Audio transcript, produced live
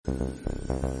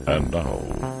And now,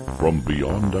 from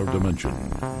beyond our dimension,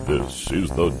 this is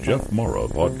the Jeff Mara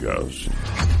Podcast.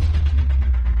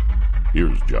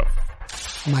 Here's Jeff.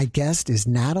 My guest is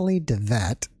Natalie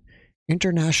DeVette,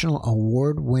 international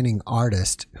award-winning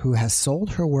artist who has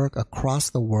sold her work across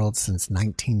the world since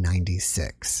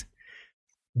 1996.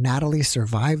 Natalie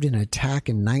survived an attack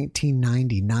in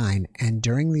 1999, and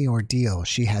during the ordeal,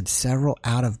 she had several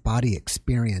out-of-body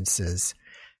experiences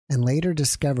and later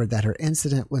discovered that her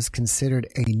incident was considered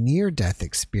a near-death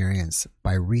experience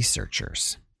by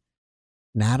researchers.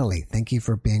 Natalie, thank you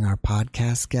for being our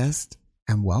podcast guest,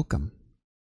 and welcome.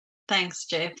 Thanks,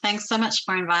 Jeff. Thanks so much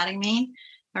for inviting me.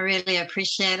 I really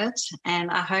appreciate it,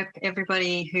 and I hope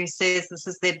everybody who says this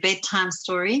is their bedtime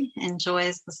story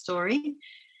enjoys the story.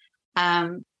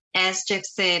 As Jeff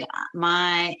said,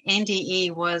 my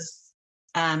NDE was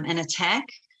an attack,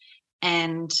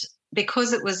 and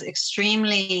because it was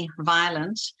extremely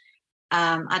violent,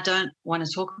 I don't want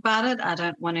to talk about it. I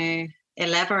don't want to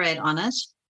elaborate on it.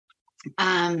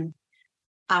 I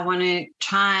want to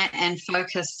try and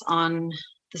focus on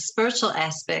the spiritual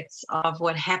aspects of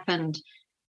what happened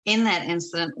in that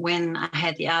incident when I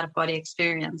had the out-of-body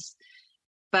experience.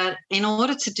 But in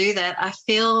order to do that, I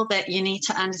feel that you need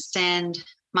to understand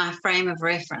my frame of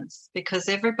reference, because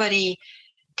everybody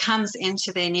comes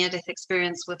into their near-death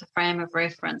experience with a frame of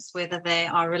reference, whether they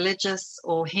are religious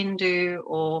or Hindu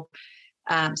or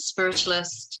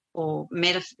spiritualist or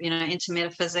into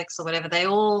metaphysics or whatever. They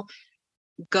all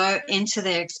go into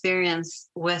their experience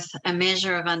with a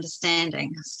measure of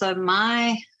understanding. So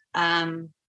my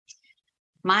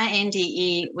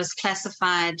NDE was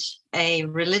classified a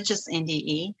religious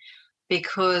NDE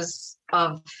because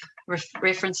of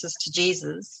references to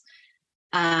Jesus.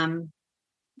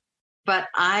 But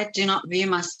I do not view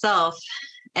myself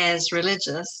as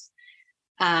religious.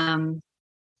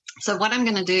 So what I'm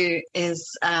going to do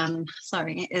is I'm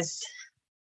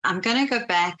going to go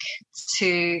back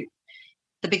to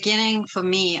the beginning for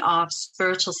me of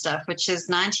spiritual stuff, which is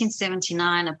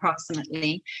 1979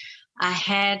 approximately. I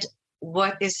had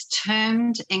what is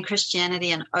termed in Christianity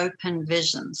an open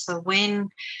vision. So when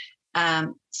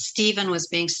Stephen was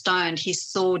being stoned, he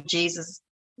saw Jesus.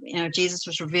 Jesus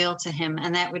was revealed to him,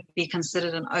 and that would be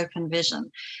considered an open vision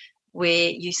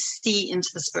where you see into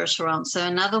the spiritual realm. So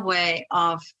another way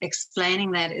of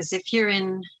explaining that is if you're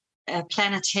in a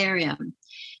planetarium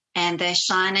and they're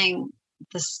shining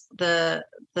the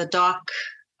dark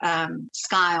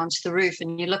sky onto the roof,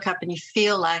 and you look up and you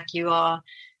feel like you are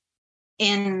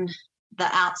in the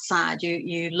outside,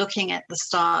 you're looking at the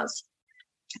stars.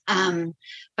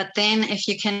 But then if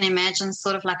you can imagine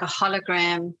sort of like a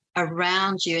hologram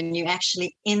around you and you're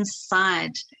actually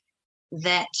inside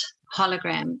that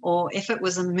hologram, or if it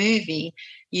was a movie,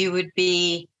 you would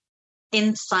be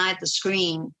inside the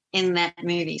screen in that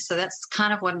movie. So that's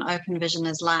kind of what an open vision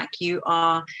is like. You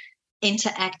are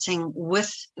interacting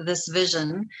with this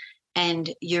vision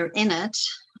and you're in it.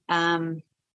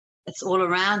 It's all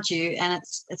around you, and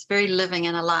it's very living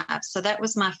and alive. So that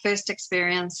was my first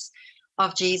experience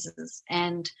of Jesus.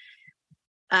 And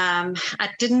I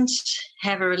didn't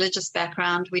have a religious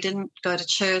background. We didn't go to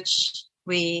church.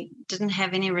 We didn't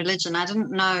have any religion. I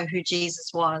didn't know who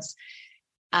Jesus was.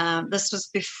 This was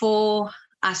before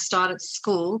I started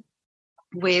school,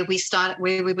 where we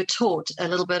were taught a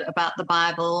little bit about the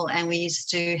Bible, and we used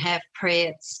to have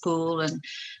prayer at school and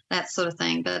that sort of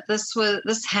thing. But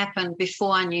this happened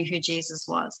before I knew who Jesus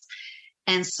was.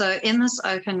 And so in this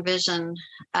open vision,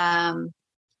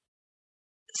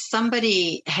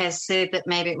 somebody has said that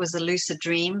maybe it was a lucid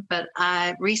dream, but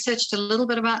I researched a little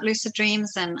bit about lucid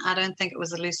dreams, and I don't think it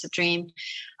was a lucid dream.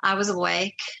 I was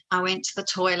awake. I went to the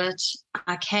toilet.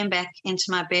 I came back into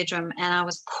my bedroom, and I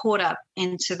was caught up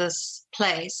into this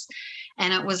place,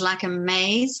 and it was like a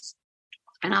maze,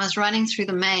 and I was running through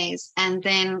the maze, and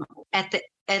then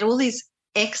at all these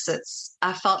exits,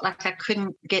 I felt like I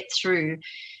couldn't get through,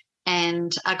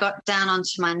 and I got down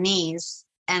onto my knees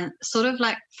and sort of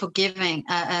like giving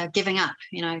up,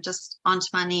 just onto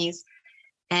my knees.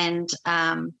 And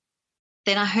then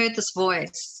I heard this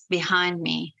voice behind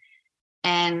me,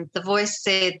 and the voice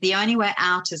said, "The only way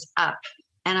out is up."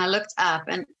 And I looked up,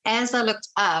 and as I looked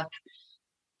up,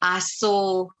 I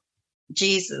saw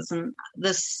Jesus. And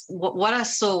what I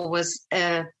saw was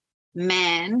a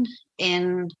man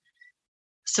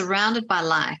surrounded by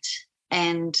light,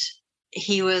 and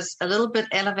he was a little bit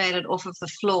elevated off of the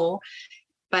floor,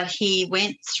 but he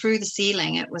went through the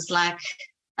ceiling. It was like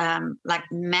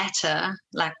matter,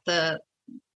 like the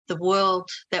world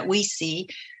that we see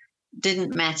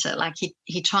didn't matter. Like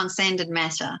he transcended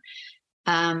matter.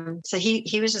 So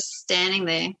he was just standing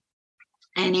there,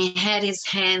 and he had his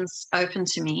hands open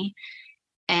to me.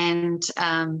 And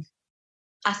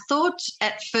I thought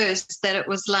at first that it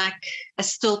was like a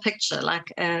still picture,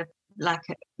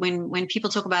 when people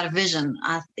talk about a vision,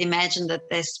 I imagined that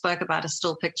they spoke about a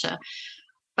still picture.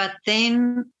 But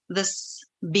then this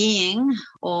being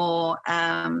or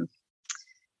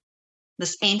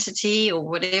this entity or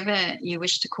whatever you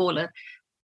wish to call it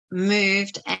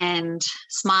moved and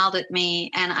smiled at me,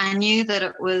 and I knew that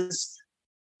it was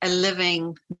a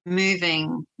living,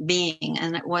 moving being,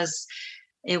 and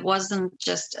it wasn't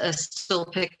just a still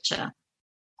picture.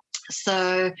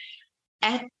 So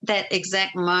at that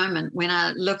exact moment when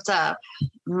I looked up,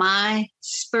 my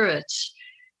spirit,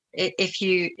 if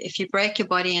you break your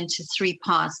body into three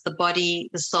parts, the body,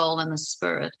 the soul, and the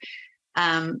spirit,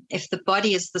 if the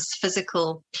body is this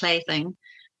physical plaything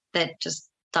that just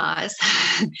dies,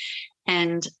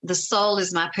 and the soul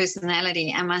is my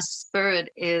personality, and my spirit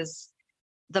is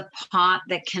the part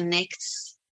that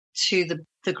connects to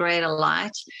the greater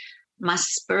light, my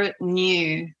spirit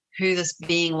knew who this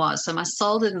being was. So my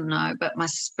soul didn't know, but my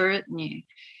spirit knew.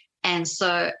 And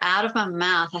so out of my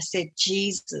mouth, I said,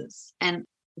 Jesus. And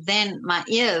then my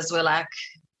ears were like,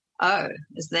 oh,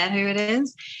 is that who it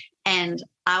is? And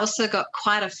I also got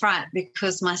quite a fright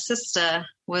because my sister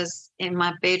was in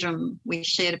my bedroom. We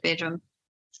shared a bedroom.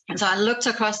 And so I looked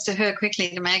across to her quickly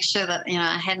to make sure that,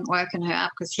 I hadn't woken her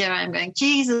up, because here I am going,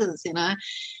 Jesus,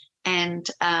 And,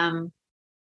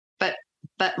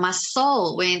 but my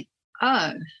soul went,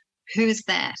 oh, who's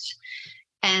that?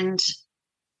 And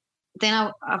then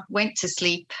I went to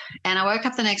sleep, and I woke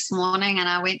up the next morning, and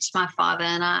I went to my father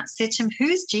and I said to him,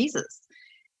 who's Jesus?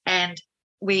 And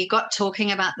we got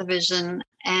talking about the vision.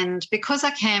 And because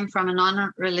I came from a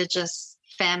non-religious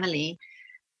family,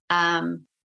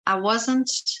 I wasn't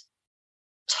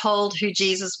told who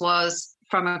Jesus was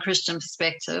from a Christian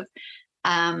perspective.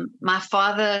 My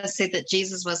father said that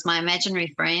Jesus was my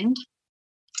imaginary friend.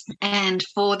 And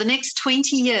for the next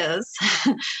 20 years,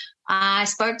 I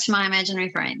spoke to my imaginary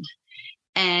friend.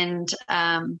 And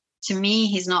to me,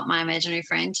 he's not my imaginary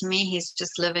friend. To me, he's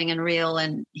just living and real,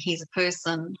 and he's a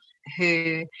person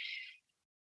who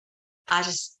I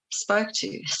just spoke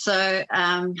to. So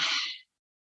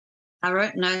I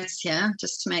wrote notes here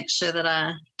just to make sure that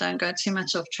I don't go too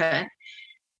much off track.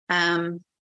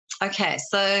 Okay,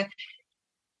 so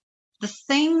the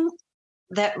thing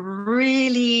that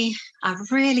I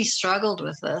really struggled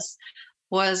with this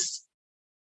was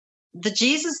the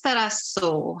Jesus that I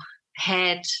saw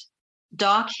had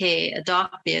dark hair, a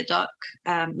dark beard, dark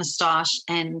moustache,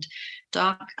 and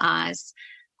dark eyes,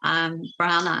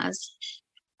 brown eyes.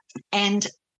 And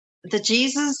the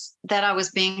Jesus that I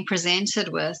was being presented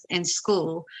with in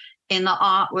school, in the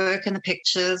artwork and the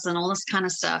pictures and all this kind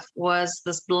of stuff, was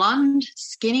this blonde,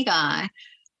 skinny guy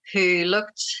who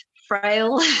looked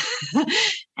frail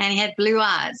and he had blue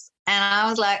eyes. And I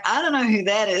was like, I don't know who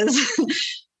that is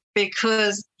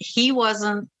because he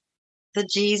wasn't the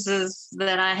Jesus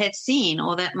that I had seen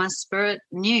or that my spirit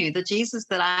knew. The Jesus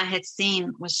that I had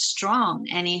seen was strong,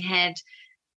 and he had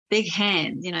big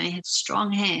hands, he had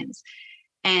strong hands.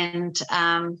 And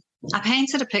I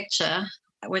painted a picture,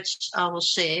 which I will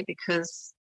share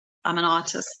because I'm an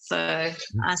artist, so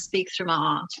I speak through my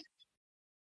art.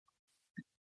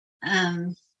 I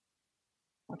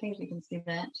think you can see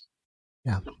that.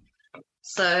 Yeah.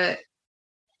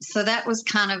 So that was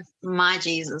kind of my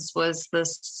Jesus, was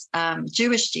this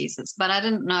Jewish Jesus, but I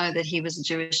didn't know that he was a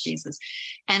Jewish Jesus.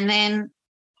 And then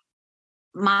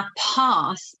my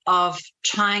path of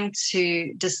trying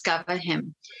to discover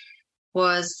him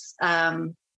was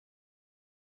so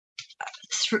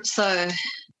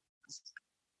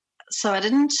I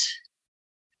didn't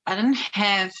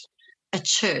have a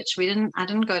church. I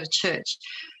didn't go to church,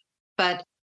 but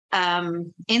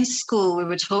in school we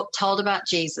were told about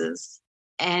Jesus,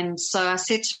 and so I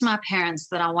said to my parents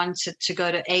that I wanted to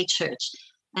go to a church,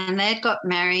 and they'd got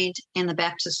married in the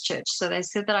Baptist church, so they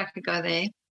said that I could go there,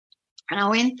 and I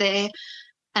went there.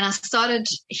 And I started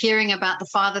hearing about the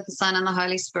Father, the Son, and the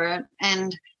Holy Spirit.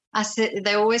 And I said,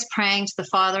 they're always praying to the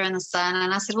Father and the Son.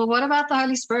 And I said, well, what about the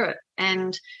Holy Spirit?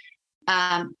 And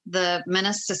the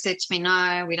minister said to me,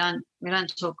 no, we don't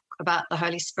talk about the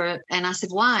Holy Spirit. And I said,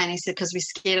 why? And he said, because we're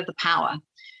scared of the power.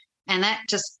 And that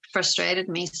just frustrated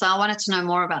me. So I wanted to know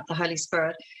more about the Holy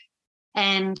Spirit.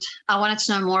 And I wanted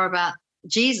to know more about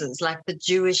Jesus, like the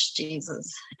Jewish Jesus.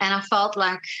 And I felt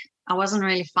like I wasn't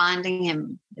really finding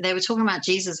him. They were talking about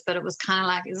Jesus, but it was kind of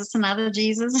like, is this another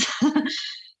Jesus?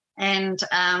 And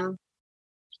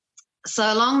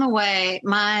so along the way,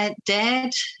 my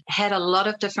dad had a lot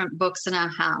of different books in our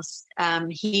house.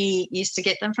 He used to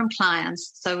get them from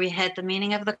clients. So we had the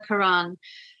meaning of the Quran.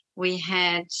 we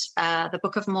had the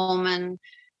Book of Mormon,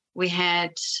 we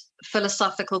had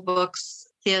philosophical books,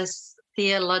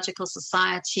 Theological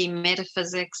Society,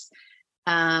 metaphysics,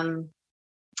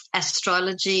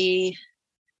 astrology.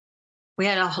 We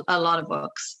had a lot of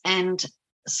books. And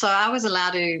so I was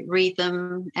allowed to read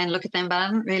them and look at them, but I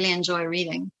didn't really enjoy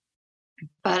reading.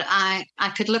 But I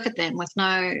could look at them with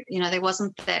no, there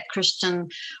wasn't that Christian,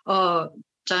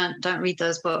 don't read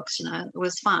those books, it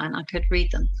was fine. I could read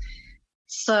them.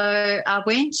 So I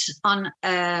went on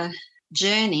a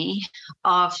journey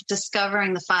of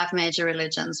discovering the 5 major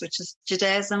religions, which is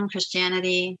Judaism,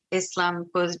 Christianity, Islam,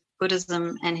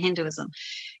 Buddhism, and Hinduism,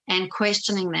 and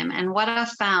questioning them. And what I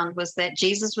found was that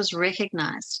Jesus was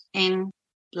recognized in,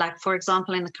 like, for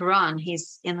example, in the Quran,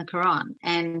 he's in the Quran,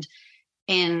 and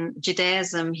in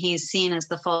Judaism, he's seen as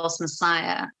the false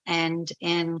Messiah, and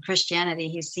in Christianity,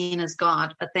 he's seen as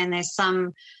God. But then there's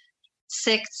some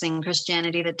sects in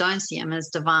Christianity that don't see him as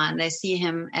divine. They see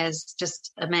him as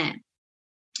just a man.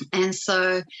 And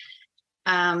so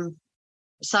I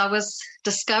was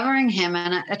discovering him,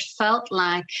 and it felt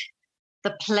like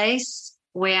the place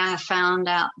where I found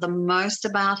out the most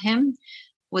about him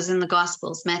was in the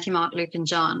Gospels, Matthew, Mark, Luke, and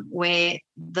John, where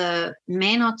the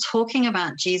men are talking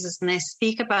about Jesus and they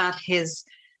speak about his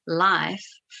life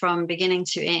from beginning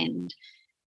to end.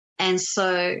 And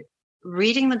so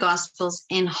reading the Gospels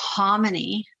in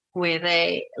harmony, where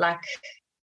they like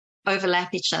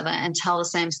overlap each other and tell the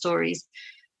same stories,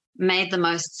 made the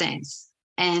most sense.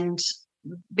 And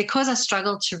because I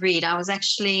struggled to read, I was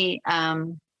actually, I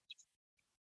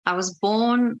was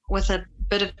born with a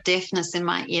bit of deafness in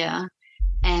my ear.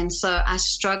 And so I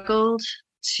struggled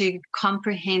to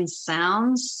comprehend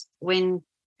sounds when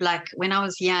I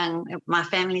was young. My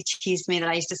family teased me that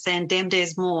I used to say, "And dem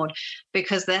des mord,"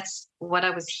 because that's what I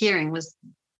was hearing was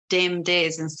dem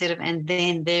des instead of "and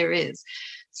then there is."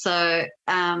 So,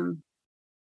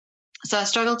 so I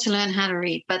struggled to learn how to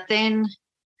read. But then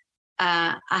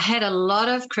I had a lot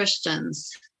of Christians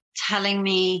telling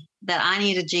me that I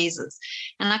needed Jesus.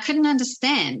 And I couldn't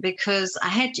understand because I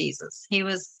had Jesus. He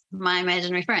was my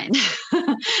imaginary friend.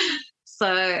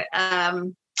 So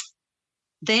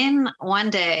then one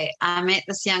day I met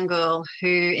this young girl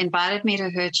who invited me to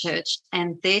her church,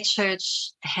 and their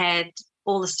church had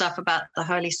all the stuff about the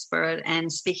Holy Spirit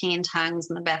and speaking in tongues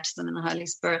and the baptism in the Holy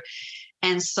Spirit.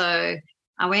 And so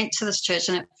I went to this church,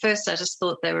 and at first I just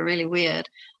thought they were really weird.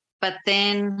 But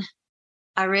then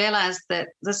I realized that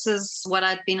this is what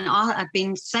I'd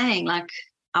been saying, like,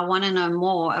 I want to know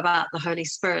more about the Holy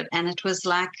Spirit. And it was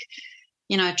like,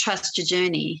 trust your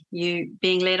journey. You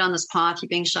being led on this path, you're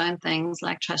being shown things,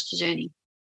 like, trust your journey.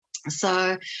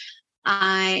 So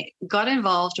I got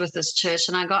involved with this church,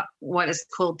 and I got what is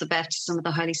called the baptism of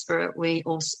the Holy Spirit. We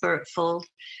all spirit-filled,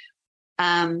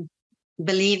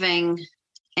 believing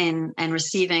in and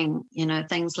receiving,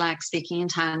 things like speaking in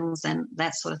tongues and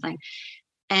that sort of thing.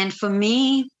 And for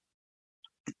me,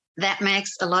 that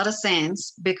makes a lot of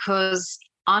sense because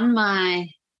on my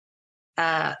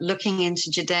looking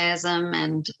into Judaism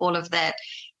and all of that,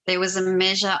 there was a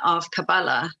measure of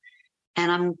Kabbalah,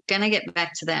 and I'm going to get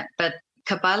back to that. But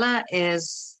Kabbalah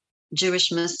is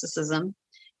Jewish mysticism,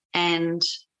 and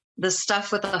the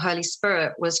stuff with the Holy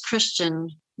Spirit was Christian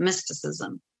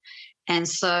mysticism. And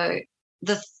so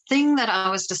the thing that I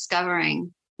was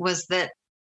discovering was that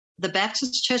the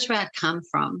Baptist church where I'd come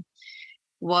from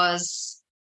was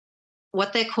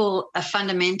what they call a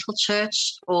fundamental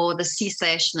church, or the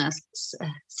cessationalists,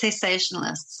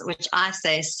 which I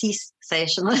say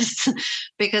cessationalists,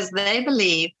 because they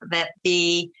believe that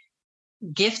the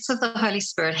gifts of the Holy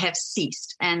Spirit have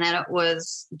ceased and that it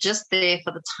was just there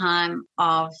for the time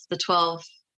of the 12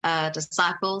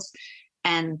 disciples,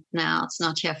 and now it's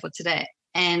not here for today.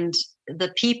 And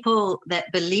the people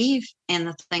that believe in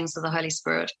the things of the Holy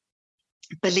Spirit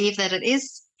believe that it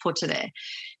is for today.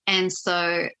 And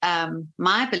so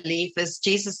my belief is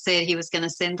Jesus said he was going to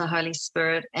send the Holy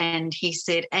Spirit, and he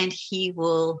said, and he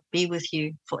will be with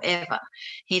you forever.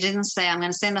 He didn't say, I'm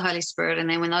going to send the Holy Spirit, and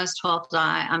then when those 12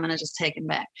 die, I'm going to just take him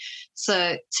back.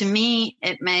 So to me,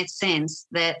 it made sense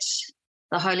that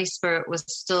the Holy Spirit was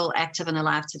still active and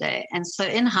alive today. And so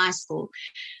in high school,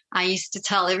 I used to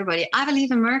tell everybody, I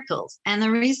believe in miracles. And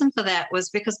the reason for that was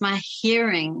because my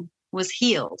hearing was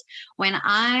healed. When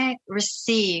I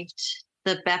received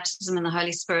the baptism in the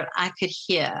Holy Spirit, I could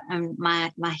hear, and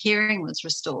my hearing was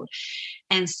restored.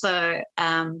 And so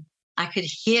I could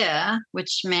hear,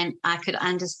 which meant I could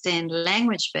understand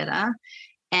language better.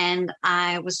 And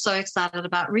I was so excited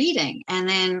about reading. And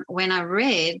then when I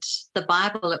read the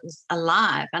Bible, it was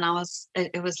alive. And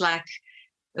it was like,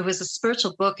 it was a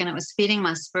spiritual book, and it was feeding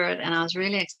my spirit. And I was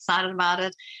really excited about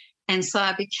it. And so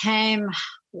I became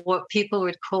what people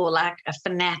would call like a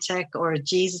fanatic or a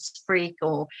Jesus freak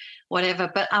or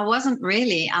whatever. But I wasn't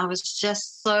really. I was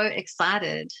just so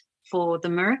excited for the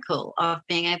miracle of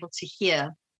being able to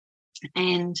hear.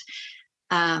 And,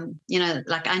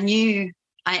 like I knew,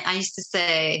 I used to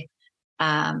say,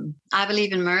 I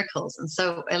believe in miracles. And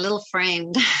so a little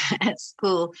friend at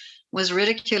school was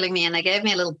ridiculing me, and they gave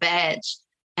me a little badge.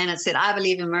 And it said, I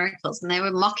believe in miracles. And they were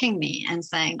mocking me and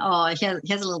saying, oh,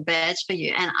 here's a little badge for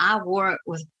you. And I wore it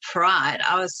with pride.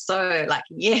 I was so like,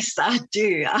 yes, I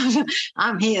do.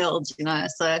 I'm healed,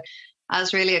 So I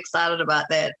was really excited about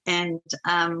that. And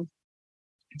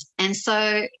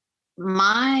so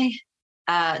my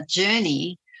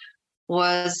journey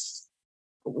was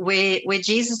where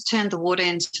Jesus turned the water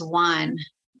into wine.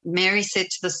 Mary said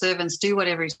to the servants, do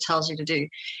whatever he tells you to do.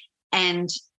 And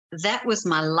that was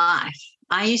my life.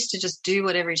 I used to just do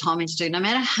whatever he told me to do, no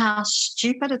matter how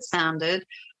stupid it sounded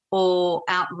or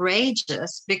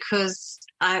outrageous, because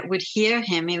I would hear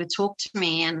him, he would talk to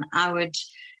me, and I would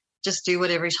just do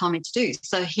whatever he told me to do.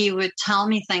 So he would tell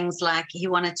me things like he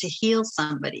wanted to heal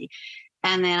somebody,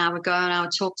 and then I would go and I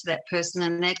would talk to that person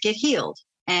and they'd get healed.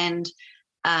 And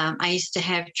I used to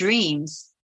have dreams,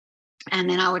 and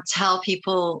then I would tell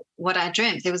people what I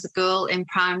dreamt. There was a girl in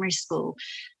primary school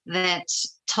that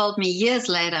told me years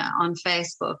later on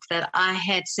Facebook that I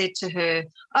had said to her,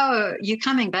 oh, you're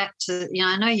coming back to,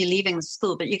 I know you're leaving the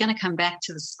school, but you're going to come back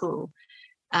to the school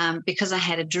because I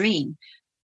had a dream.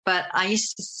 But I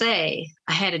used to say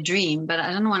I had a dream, but I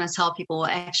didn't want to tell people,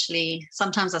 actually,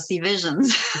 sometimes I see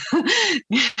visions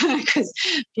because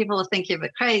people will think you're a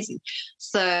bit crazy.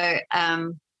 So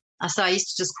I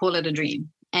used to just call it a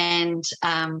dream. And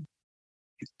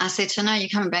I said to her, no, you're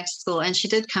coming back to school. And she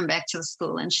did come back to the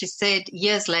school. And she said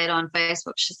years later on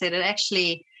Facebook, she said,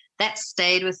 that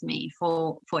stayed with me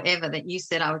for forever, that you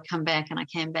said I would come back, and I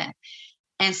came back.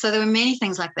 And so there were many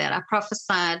things like that. I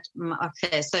prophesied.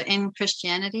 Okay, so in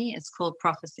Christianity, it's called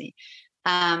prophecy.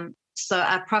 So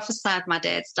I prophesied my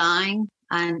dad's dying,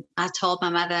 and I told my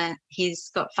mother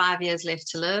he's got 5 years left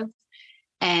to live.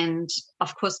 And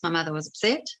of course, my mother was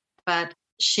upset, but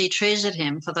she treasured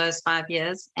him for those 5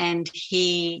 years, and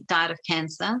he died of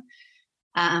cancer.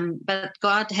 But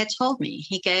God had told me,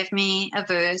 he gave me a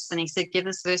verse, and he said, give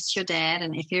this verse to your dad,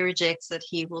 and if he rejects it,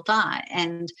 he will die.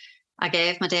 And I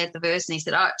gave my dad the verse, and he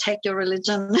said, oh, take your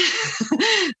religion.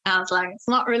 I was like, it's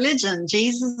not religion.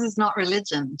 Jesus is not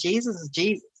religion. Jesus is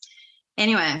Jesus.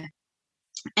 Anyway,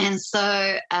 and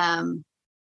so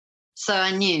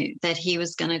I knew that he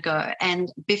was going to go.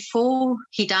 And before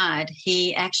he died,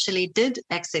 he actually did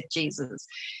accept Jesus.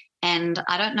 And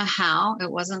I don't know how.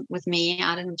 It wasn't with me.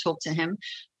 I didn't talk to him.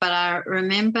 But I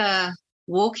remember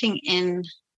walking in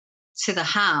to the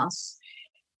house,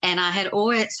 and I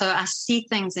see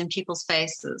things in people's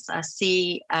faces. I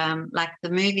see like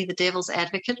the movie The Devil's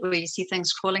Advocate, where you see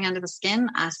things crawling under the skin.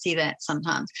 I see that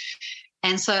sometimes.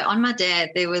 And so on my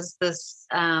dad, there was this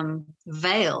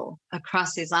veil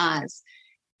across his eyes.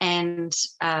 And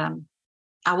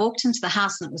I walked into the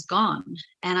house, and it was gone.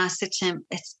 And I said to him,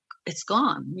 it's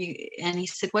gone. And he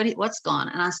said, what's gone?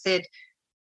 And I said,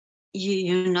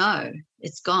 you know,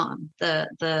 it's gone.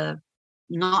 The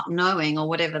not knowing or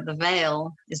whatever, the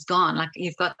veil is gone. Like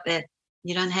you've got that,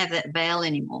 you don't have that veil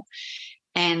anymore.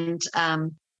 And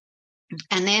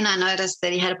then I noticed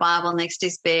that he had a Bible next to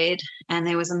his bed, and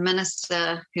there was a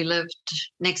minister who lived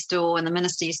next door, and the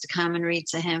minister used to come and read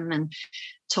to him and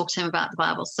talk to him about the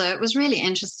Bible. So it was really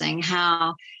interesting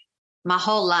how my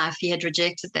whole life he had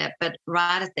rejected that, but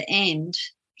right at the end,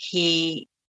 you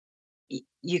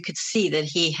could see that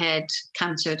he had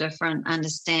come to a different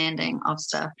understanding of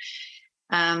stuff.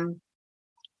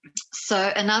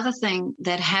 So another thing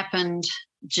that happened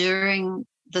during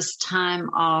this time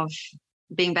of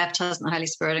being baptized in the Holy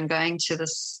Spirit and going to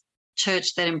this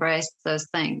church that embraced those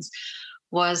things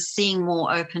was seeing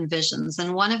more open visions.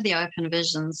 And one of the open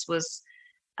visions was,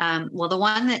 the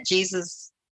one that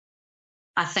Jesus,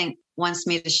 I think, wants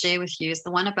me to share with you is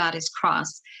the one about his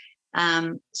cross.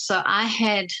 So I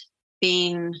had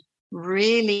been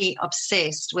really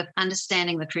obsessed with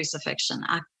understanding the crucifixion.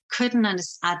 I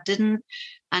didn't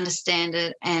understand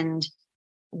it, and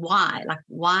why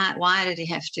did he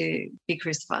have to be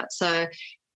crucified? So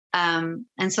and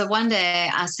so one day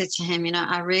I said to him,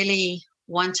 I really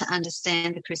want to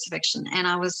understand the crucifixion. And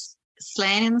I was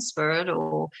slain in the spirit,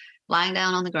 or lying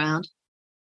down on the ground,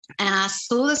 and I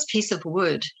saw this piece of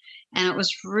wood, and it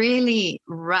was really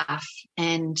rough,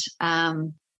 and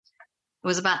it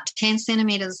was about 10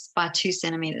 centimeters by 2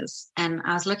 centimeters. And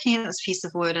I was looking at this piece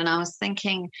of wood, and I was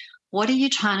thinking, what are you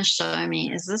trying to show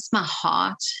me? Is this my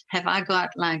heart? Have I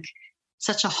got like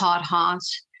such a hard heart?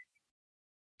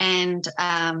 And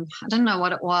I didn't know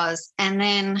what it was. And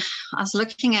then I was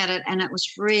looking at it, and it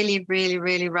was really, really,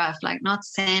 really rough, like not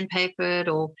sandpapered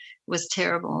or was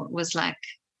terrible. It was like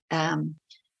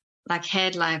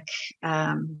had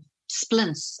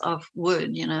splints of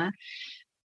wood, you know.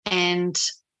 And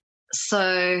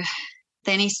so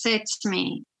then he said to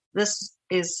me, "This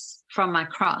is from my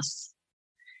cross."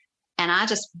 And I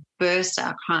just burst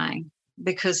out crying,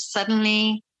 because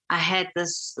suddenly I had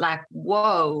this like,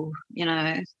 whoa, you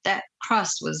know, that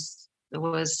cross was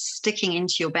sticking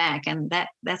into your back, and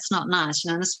that's not nice.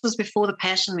 You know, this was before the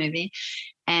Passion movie,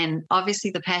 and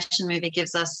obviously the Passion movie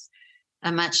gives us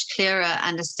a much clearer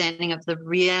understanding of the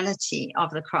reality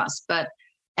of the cross. But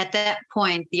at that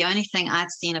point, the only thing I'd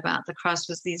seen about the cross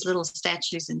was these little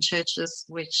statues in churches,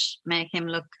 which make him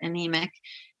look anemic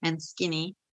and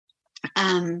skinny.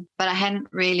 But I hadn't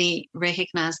really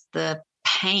recognized the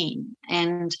pain.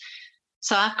 And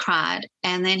so I cried.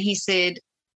 And then he said,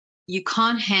 "You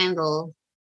can't handle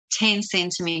 10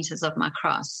 centimeters of my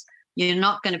cross. You're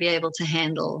not going to be able to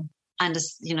handle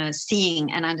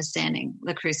seeing and understanding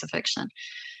the crucifixion."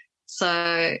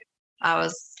 So I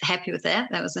was happy with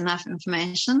that. That was enough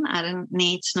information. I didn't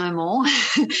need to know more.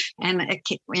 And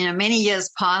many years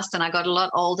passed, and I got a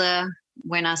lot older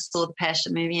when I saw the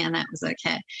Passion movie, and that was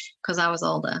okay because I was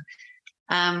older.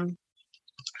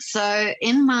 So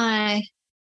in my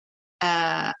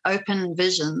open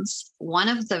visions, one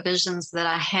of the visions that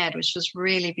I had, which was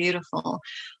really beautiful,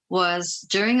 was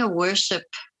during a worship.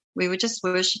 We were just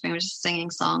worshiping, we were just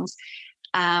singing songs.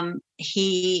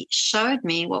 He showed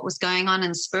me what was going on in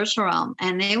the spiritual realm,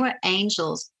 and there were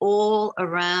angels all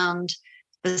around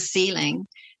the ceiling.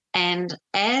 And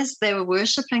as they were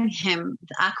worshiping him,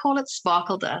 I call it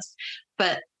sparkle dust,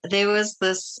 but there was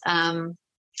this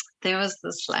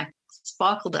like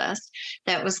sparkle dust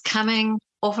that was coming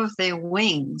off of their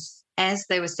wings as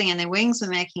they were singing. Their wings were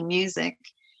making music,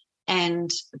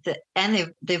 and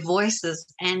their voices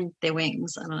and their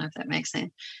wings. I don't know if that makes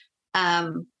sense.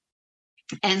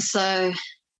 And so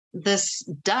this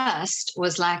dust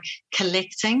was like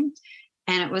collecting,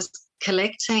 and it was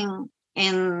collecting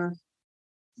in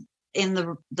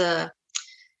the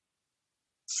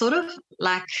sort of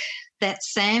like that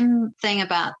same thing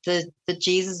about the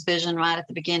Jesus vision right at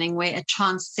the beginning, where it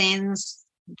transcends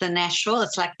the natural.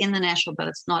 It's like in the natural, but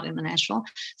it's not in the natural.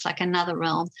 It's like another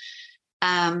realm.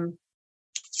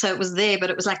 So it was there, but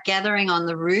it was like gathering on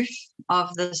the roof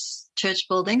of this church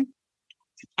building.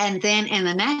 And then in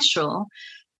the natural,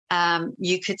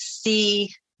 you could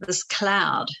see this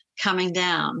cloud coming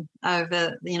down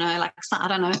over, like, I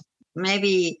don't know,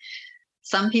 maybe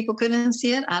some people couldn't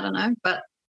see it. I don't know, but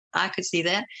I could see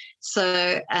that.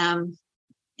 So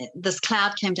this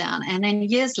cloud came down. And then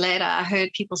years later, I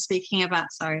heard people speaking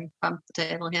about, sorry, bump the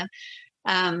table here,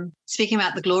 speaking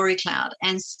about the glory cloud.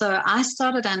 And so I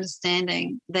started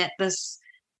understanding that this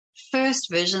first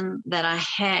vision that I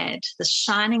had, the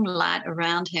shining light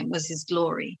around him, was his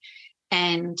glory.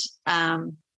 And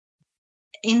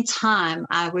in time,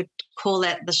 I would call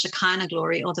that the Shekinah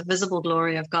glory, or the visible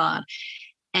glory of God.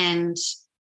 And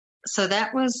so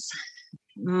that was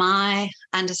my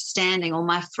understanding, or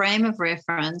my frame of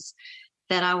reference,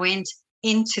 that I went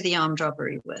into the armed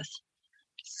robbery with.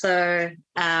 So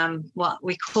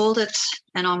we called it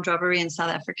an armed robbery in South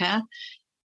Africa,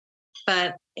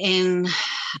 but in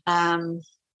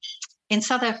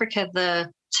South Africa,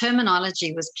 the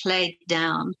terminology was played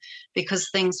down because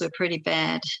things were pretty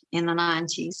bad in the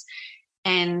 90s.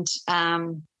 And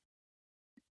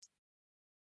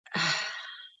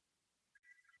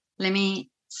let me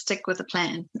stick with the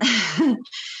plan.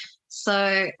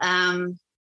 So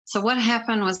what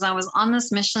happened was, I was on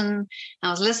this mission, I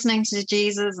was listening to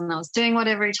Jesus, and I was doing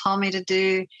whatever he told me to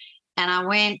do. And I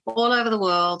went all over the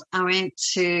world. I went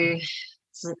to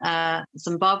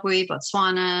Zimbabwe,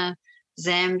 Botswana,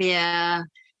 Zambia.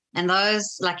 And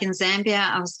those, like in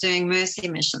Zambia, I was doing mercy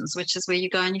missions, which is where you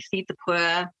go and you feed the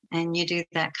poor and you do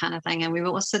that kind of thing. And we were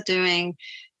also doing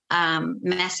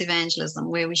mass evangelism,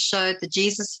 where we showed the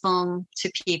Jesus film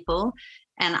to people.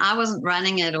 And I wasn't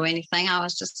running it or anything. I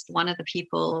was just one of the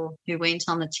people who went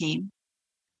on the team,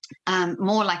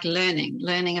 more like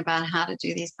learning about how to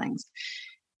do these things.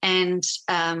 And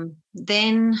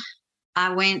then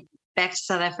I went back to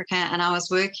South Africa, and I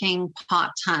was working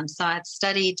part-time. So I'd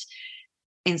studied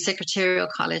in secretarial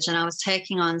college, and I was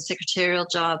taking on secretarial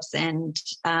jobs and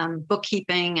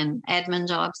bookkeeping and admin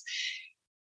jobs.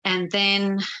 And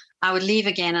then I would leave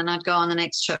again, and I'd go on the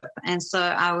next trip. And so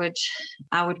I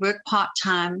would work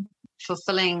part-time,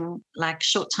 fulfilling like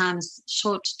short-term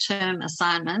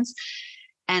assignments,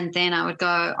 and then I would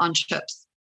go on trips.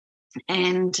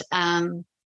 And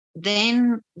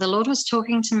then the Lord was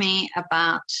talking to me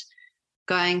about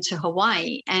going to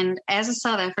Hawaii. And as a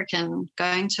South African,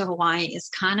 going to Hawaii is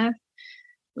kind of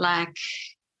like,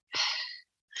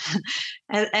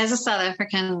 as a South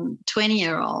African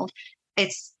 20-year-old,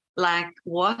 it's like,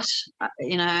 what?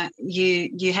 You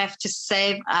have to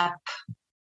save up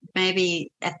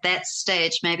maybe at that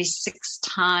stage, maybe 6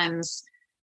 times,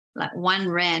 like 1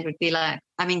 rand would be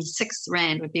 6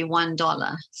 rand would be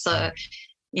 $1. So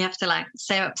you have to like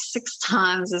save up 6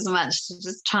 times as much to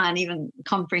just try and even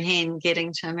comprehend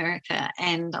getting to America.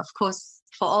 And of course,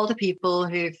 for older people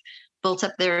who've built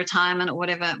up their retirement or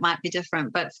whatever, it might be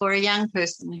different. But for a young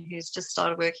person who's just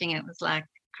started working, it was like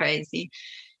crazy.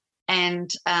 And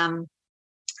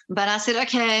but I said,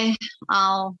 okay,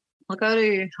 I'll go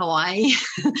to Hawaii.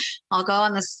 I'll go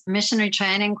on this missionary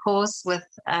training course with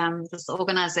this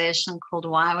organization called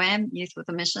YWAM, Youth with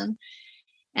a Mission.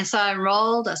 And so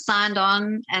I signed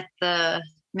on at the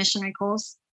missionary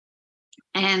course,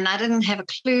 and I didn't have a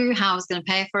clue how I was going to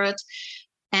pay for it.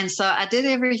 And so I did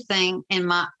everything in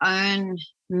my own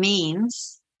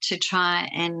means to try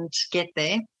and get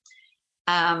there.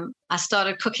 I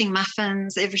started cooking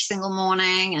muffins every single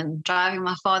morning and driving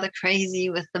my father crazy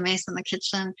with the mess in the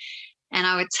kitchen. And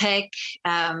I would take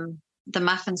the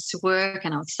muffins to work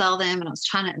and I would sell them.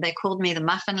 And they called me the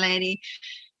muffin lady.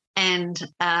 And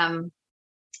I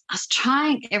was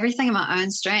trying everything in my own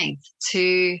strength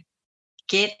to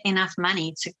get enough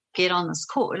money to get on this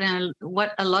course. And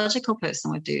what a logical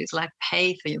person would do is like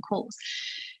pay for your course.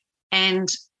 And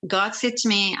God said to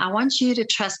me, I want you to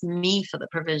trust me for the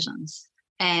provisions.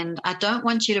 And I don't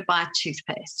want you to buy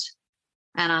toothpaste.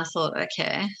 And I thought,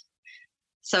 okay.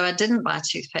 So I didn't buy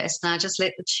toothpaste, and I just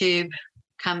let the tube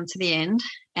come to the end.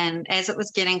 And as it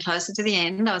was getting closer to the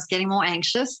end, I was getting more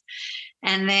anxious.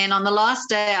 And then on the last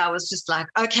day, I was just like,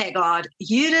 okay, God,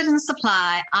 you didn't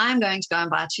supply. I'm going to go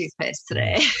and buy toothpaste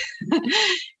today.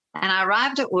 And I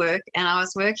arrived at work, and I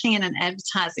was working in an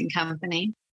advertising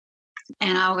company,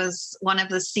 and I was one of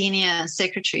the senior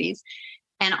secretaries.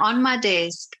 And on my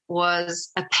desk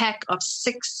was a pack of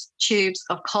 6 tubes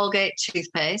of Colgate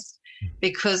toothpaste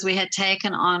because we had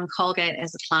taken on Colgate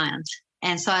as a client.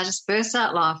 And so I just burst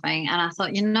out laughing, and I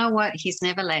thought, you know what? He's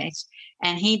never late,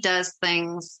 and he does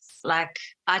things like,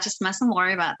 I just mustn't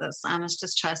worry about this. I must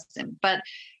just trust him. But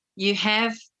you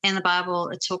have in the Bible,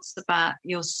 it talks about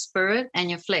your spirit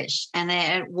and your flesh, and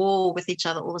they're at war with each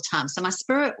other all the time. So my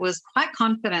spirit was quite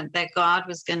confident that God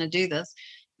was going to do this,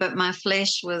 but my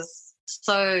flesh was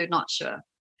so not sure.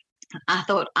 I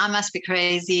thought, I must be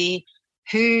crazy.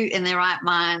 Who in their right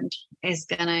mind is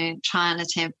going to try and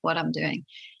attempt what I'm doing?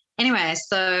 Anyway,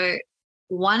 so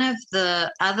one of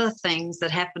the other things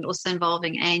that happened also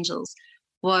involving angels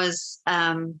was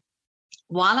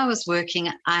while I was working,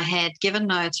 I had given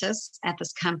notice at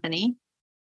this company,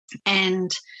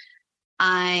 and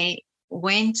I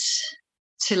went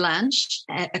to lunch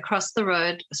across the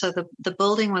road. So the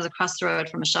building was across the road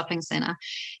from a shopping center,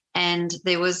 and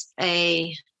there was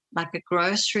a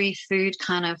grocery food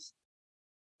kind of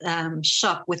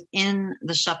shop within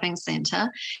the shopping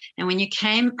center. And when you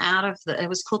came out of it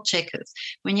was called Checkers.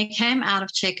 When you came out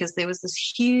of Checkers, there was this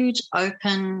huge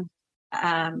open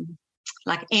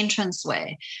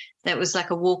entranceway that was like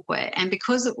a walkway. And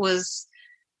because it was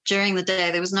during the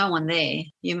day, there was no one there.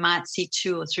 You might see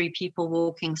 2 or 3 people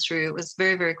walking through. It was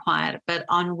very, very quiet. But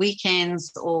on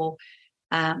weekends or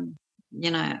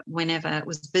whenever it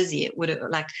was busy, it would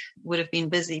have been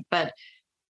busy. But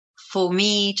for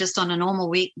me, just on a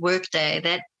normal work day,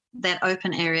 that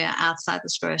open area outside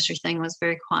this grocery thing was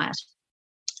very quiet.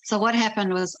 So what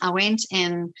happened was I went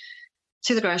in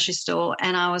to the grocery store,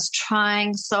 and I was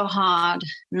trying so hard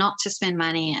not to spend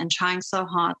money and trying so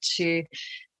hard to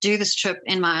do this trip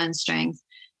in my own strength.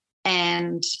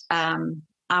 And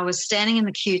I was standing in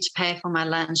the queue to pay for my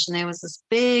lunch, and there was this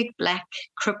big black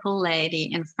cripple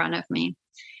lady in front of me.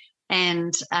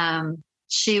 And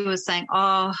she was saying,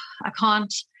 oh, I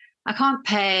can't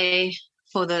pay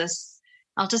for this.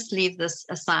 I'll just leave this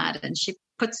aside. And she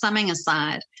put something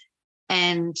aside,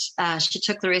 and she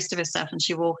took the rest of her stuff and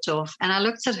she walked off. And I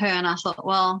looked at her and I thought,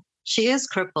 well, she is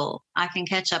crippled. I can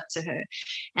catch up to her.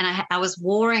 And I was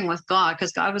warring with God,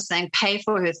 because God was saying, pay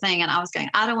for her thing. And I was going,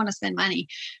 I don't want to spend money.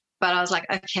 But I was like,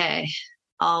 okay,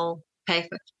 I'll pay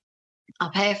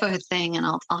for her thing, and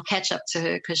I'll catch up to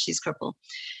her because she's crippled.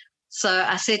 So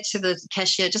I said to the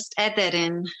cashier, just add that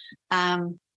in.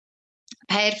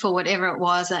 Paid for whatever it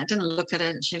was. I didn't look at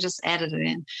it. She just added it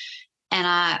in. And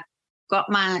I got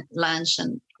my lunch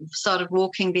and started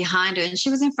walking behind her. And she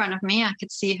was in front of me. I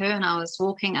could see her, and I was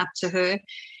walking up to her.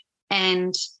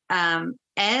 And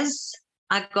as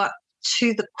I got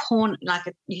to the corner, like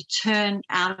you turn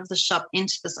out of the shop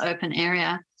into this open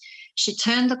area. She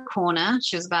turned the corner.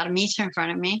 She was about a meter in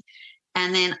front of me.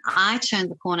 And then I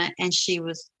turned the corner and she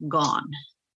was gone,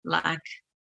 like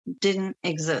didn't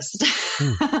exist.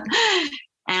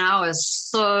 And I was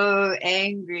so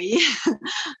angry.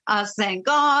 I was saying,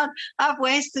 God, I've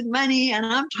wasted money and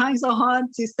I'm trying so hard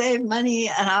to save money.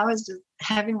 And I was just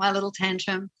having my little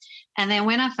tantrum. And then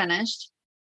when I finished,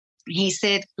 he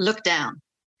said, look down.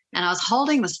 And I was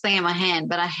holding this thing in my hand,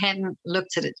 but I hadn't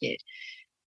looked at it yet.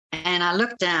 And I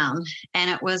looked down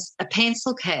and it was a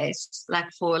pencil case, like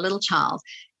for a little child,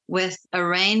 with a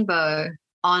rainbow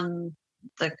on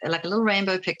like a little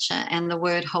rainbow picture and the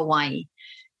word Hawaii.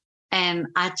 And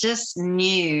I just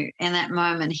knew in that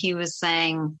moment he was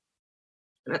saying,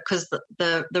 because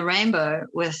the rainbow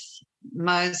with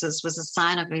Moses was a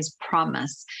sign of his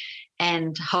promise.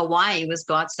 And Hawaii was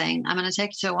God saying, I'm going to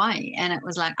take you to Hawaii. And it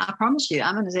was like, I promise you,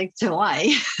 I'm going to take you to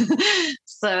Hawaii.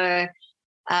 So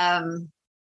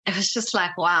it was just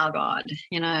like, wow, God,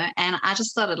 and I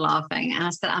just started laughing. And I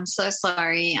said, I'm so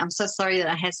sorry. I'm so sorry that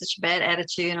I had such a bad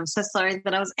attitude. I'm so sorry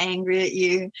that I was angry at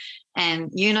you, and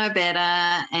you know better.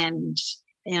 And,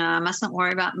 I mustn't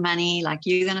worry about money. Like,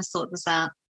 you're going to sort this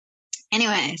out.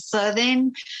 Anyway, so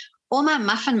then all my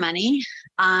muffin money,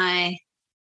 I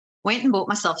went and bought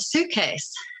myself a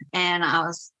suitcase. And I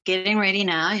was getting ready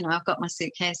now. I've got my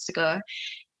suitcase to go.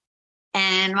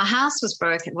 And my house was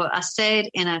broken. Well, I stayed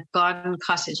in a garden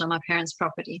cottage on my parents'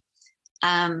 property.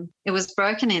 It was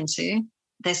broken into.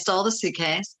 They stole the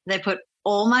suitcase. They put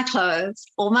all my clothes,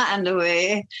 all my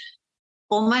underwear,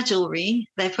 all my jewelry.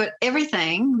 They put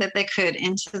everything that they could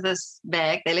into this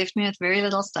bag. They left me with very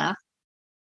little stuff.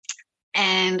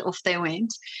 And off they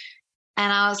went.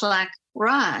 And I was like,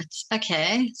 right,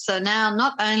 okay. So now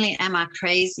not only am I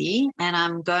crazy and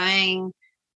I'm going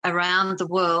around the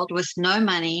world with no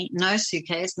money, no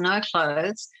suitcase, no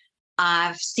clothes.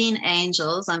 I've seen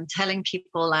angels. I'm telling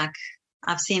people, like,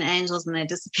 I've seen angels and they're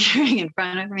disappearing in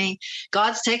front of me.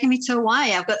 God's taking me to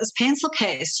Hawaii. I've got this pencil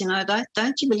case,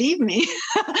 don't you believe me?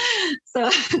 So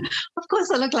of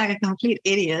course I look like a complete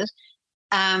idiot.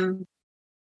 And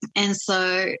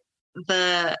so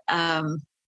the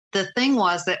thing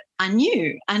was that I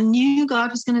knew God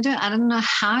was going to do it. I didn't know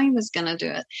how he was going to do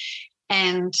it.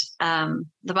 And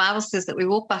the Bible says that we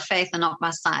walk by faith and not by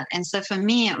sight. And so for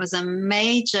me, it was a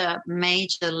major,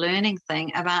 major learning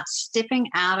thing about stepping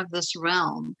out of this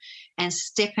realm and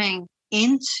stepping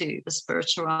into the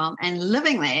spiritual realm and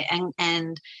living there.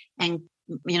 And in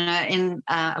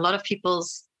a lot of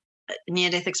people's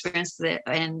near-death experiences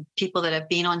and people that have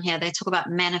been on here, they talk about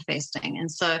manifesting. And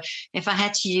so if I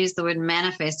had to use the word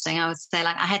manifesting, I would say,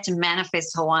 like, I had to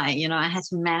manifest Hawaii. I had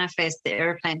to manifest the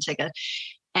airplane ticket.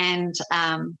 And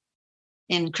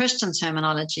in Christian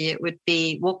terminology, it would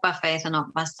be walk by faith and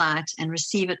not by sight, and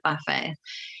receive it by faith.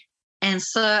 And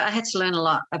so I had to learn a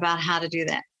lot about how to do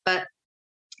that. But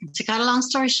to cut a long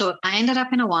story short, I ended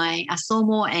up in Hawaii. I saw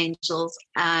more angels.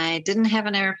 I didn't have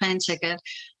an airplane ticket,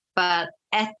 but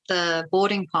at the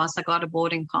boarding pass, I got a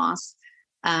boarding pass,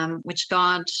 which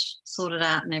God sorted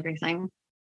out and everything.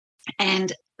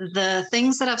 And the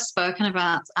things that I've spoken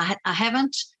about, I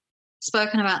haven't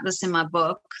spoken about this in my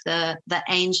book, the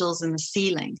angels in the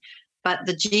ceiling, but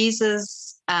the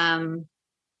Jesus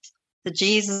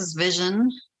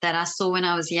vision that I saw when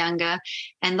I was younger,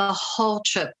 and the whole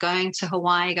trip, going to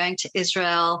Hawaii, going to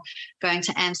Israel, going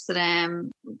to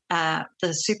Amsterdam,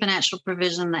 the supernatural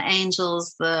provision, the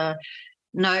angels, the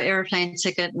no airplane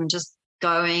ticket, and just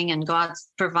going, and God's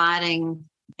providing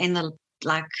in the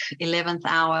 11th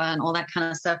hour and all that kind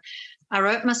of stuff. I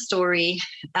wrote my story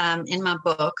in my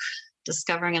book,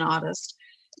 Discovering an Artist.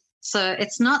 So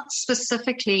it's not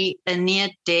specifically a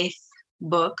near-death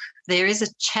book. There is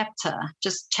a chapter,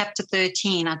 just chapter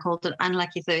 13, I called it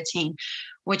Unlucky 13,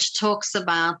 which talks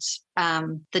about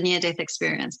the near-death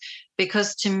experience.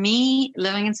 Because to me,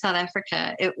 living in South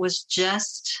Africa, it was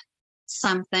just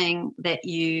something that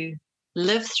you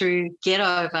live through, get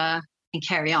over, and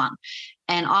carry on.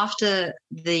 And after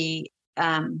the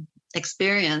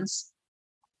experience,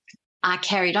 I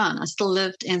carried on. I still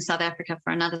lived in South Africa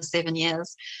for another 7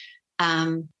 years.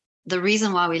 The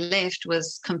reason why we left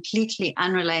was completely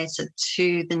unrelated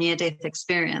to the near-death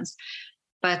experience.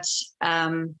 But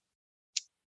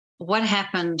what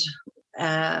happened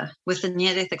with the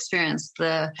near-death experience,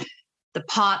 the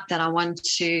part that I want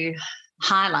to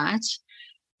highlight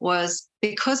was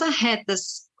because I had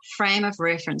this frame of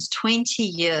reference, 20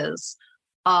 years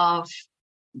of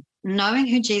knowing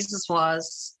who Jesus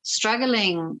was,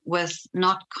 struggling with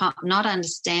not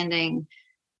understanding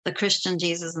the Christian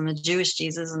Jesus and the Jewish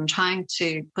Jesus and trying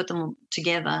to put them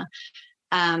together.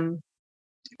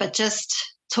 but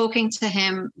just talking to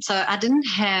him. So I didn't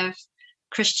have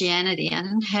Christianity. I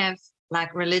didn't have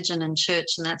like religion and church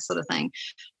and that sort of thing.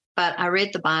 But I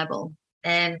read the Bible,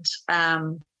 and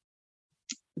the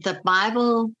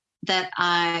Bible that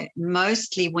I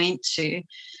mostly went to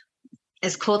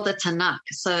is called the Tanakh.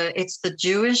 So it's the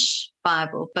Jewish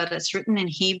Bible, but it's written in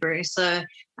Hebrew. So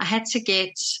I had to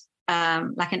get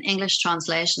like an English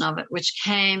translation of it, which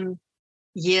came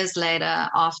years later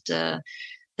after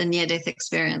the near-death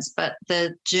experience. But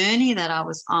the journey that I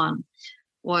was on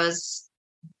was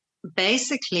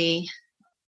basically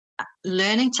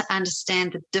learning to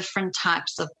understand the different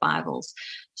types of Bibles.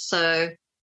 So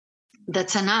the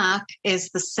Tanakh is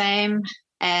the same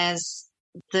as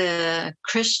the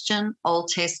Christian Old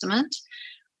Testament,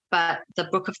 but the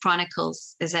Book of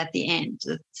Chronicles is at the end.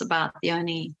 It's about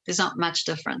there's not much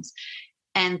difference.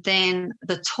 And then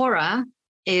the Torah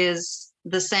is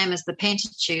the same as the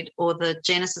Pentateuch, or the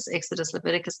Genesis, Exodus,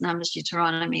 Leviticus, Numbers,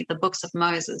 Deuteronomy, the books of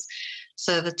Moses.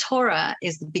 So the Torah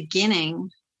is the beginning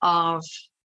of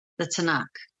the Tanakh,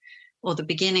 or the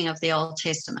beginning of the Old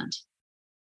Testament.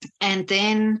 And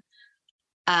then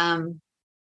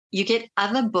you get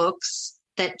other books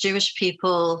that Jewish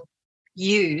people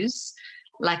use,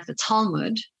 like the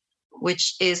Talmud,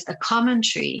 which is a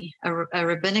commentary, a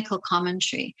rabbinical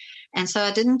commentary. And so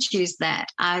I didn't use that.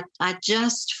 I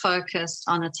just focused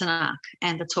on the Tanakh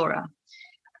and the Torah.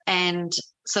 And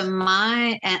so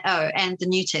and the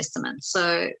New Testament.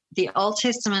 So the Old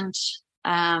Testament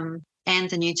and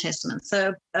the New Testament.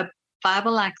 So a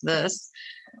Bible like this,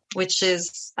 which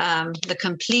is the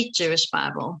complete Jewish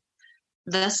Bible,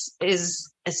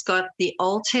 it's got the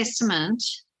Old Testament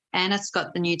and it's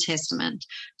got the New Testament.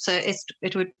 So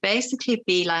it would basically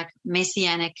be like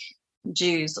Messianic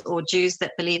Jews, or Jews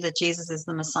that believe that Jesus is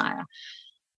the Messiah.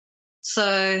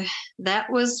 So that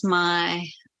was my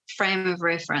frame of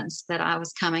reference that I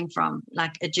was coming from,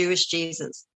 like a Jewish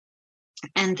Jesus.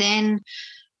 And then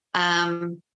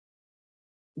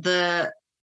the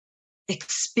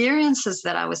experiences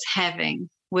that I was having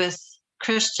with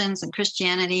Christians and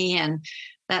Christianity and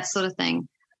that sort of thing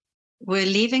were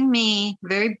leaving me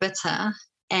very bitter.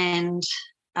 And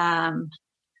I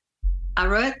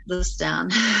wrote this down.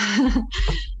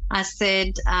 I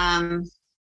said, I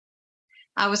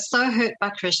was so hurt by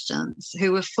Christians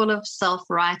who were full of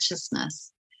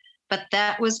self-righteousness, but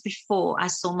that was before I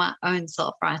saw my own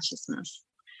self-righteousness.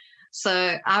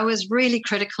 So I was really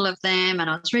critical of them, and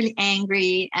I was really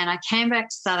angry. And I came back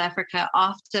to South Africa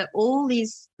after all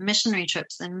these missionary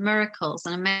trips and miracles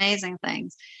and amazing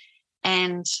things.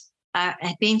 And I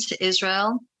had been to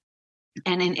Israel.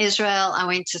 And in Israel, I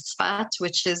went to Tzfat,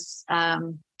 which is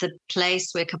the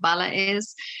place where Kabbalah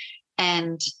is.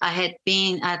 And I'd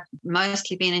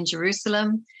mostly been in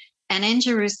Jerusalem. And in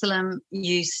Jerusalem,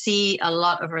 you see a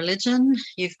lot of religion.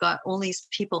 You've got all these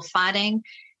people fighting,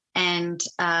 and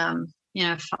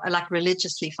like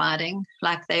religiously fighting,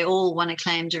 like they all want to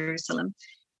claim Jerusalem.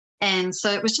 And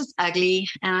so it was just ugly,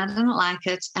 and I didn't like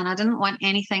it, and I didn't want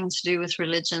anything to do with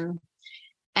religion.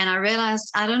 And I realized,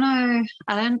 I don't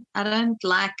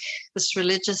like this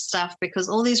religious stuff, because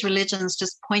all these religions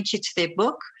just point you to their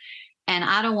book, and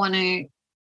I don't want to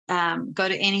go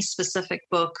to any specific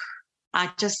book. I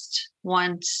just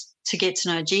want to get to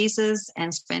know Jesus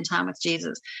and spend time with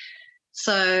Jesus.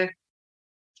 So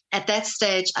at that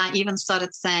stage, I even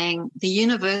started saying the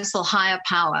universal higher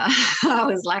power. I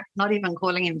was like, not even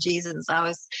calling him Jesus. I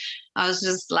was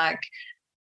just like,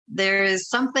 there is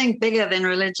something bigger than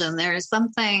religion. There is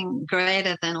something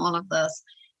greater than all of this.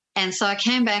 And so I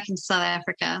came back in South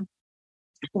Africa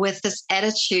with this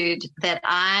attitude that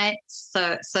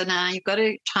so now you've got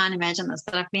to try and imagine this,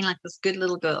 that I've been like this good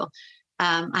little girl.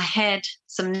 I had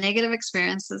some negative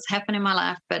experiences happen in my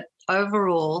life, but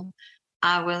overall,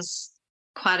 I was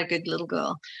quite a good little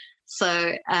girl.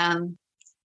 So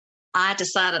I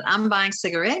decided I'm buying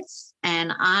cigarettes,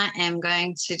 and I am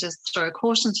going to just throw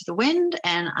caution to the wind,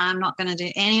 and I'm not going to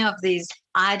do any of these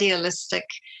idealistic,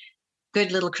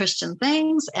 good little Christian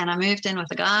things. And I moved in with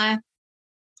a guy,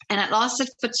 and it lasted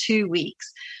for 2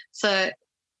 weeks. So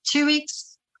 2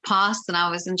 weeks passed, and I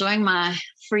was enjoying my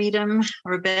freedom,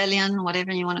 rebellion,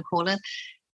 whatever you want to call it.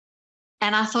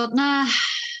 And I thought, nah,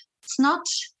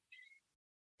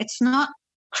 it's not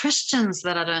Christians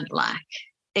that I don't like.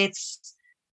 It's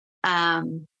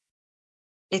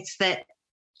that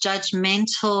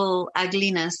judgmental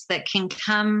ugliness that can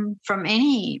come from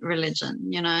any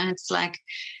religion. It's like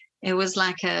it was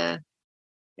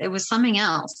something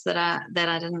else that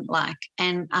I didn't like.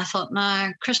 And I thought,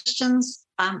 no, Christians,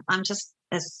 I'm just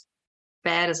as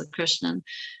bad as a Christian.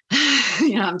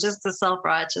 I'm just as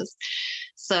self-righteous.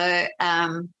 So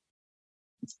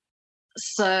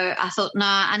So I thought, no,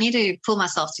 I need to pull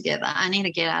myself together. I need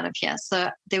to get out of here. So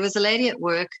there was a lady at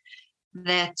work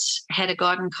that had a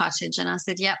garden cottage, and I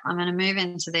said, yep, I'm going to move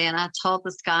into there. And I told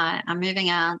this guy, I'm moving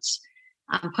out.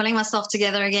 I'm pulling myself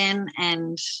together again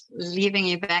and leaving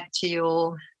you back to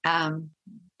your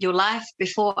life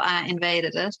before I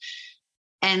invaded it.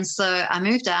 And so I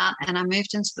moved out, and I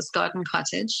moved into this garden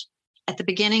cottage at the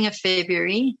beginning of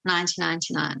February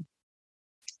 1999.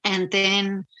 And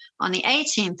then on the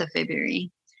 18th of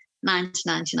February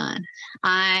 1999,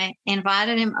 I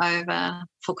invited him over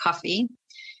for coffee,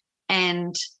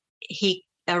 and he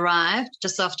arrived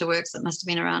just after work, so it must have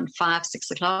been around 5,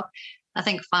 6 o'clock. I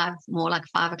think more like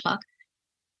 5 o'clock.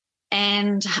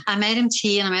 And I made him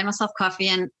tea, and I made myself coffee.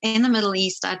 And in the Middle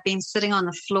East, I'd been sitting on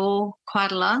the floor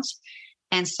quite a lot.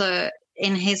 And so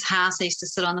in his house, I used to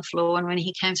sit on the floor. And when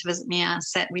he came to visit me,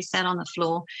 we sat on the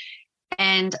floor.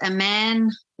 And a man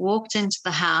walked into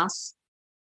the house.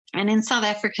 And in South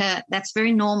Africa, that's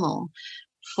very normal.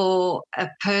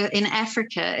 In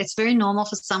Africa, it's very normal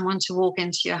for someone to walk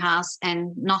into your house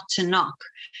and not to knock.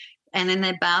 And then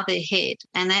they bow their head,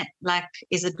 and that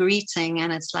is a greeting,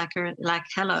 and it's like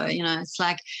hello, it's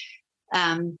like,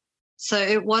 so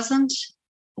it wasn't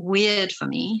weird for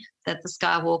me that this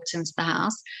guy walked into the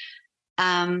house.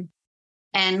 And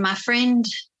my friend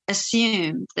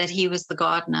assumed that he was the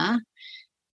gardener,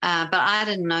 but I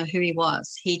didn't know who he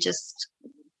was. He just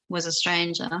was a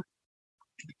stranger.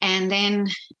 And then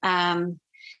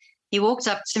he walked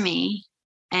up to me,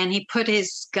 and he put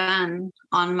his gun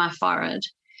on my forehead.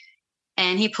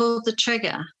 And he pulled the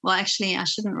trigger. Well, actually, I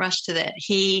shouldn't rush to that.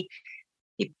 He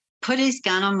put his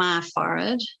gun on my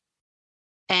forehead,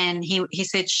 and he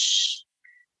said, shh.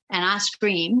 And I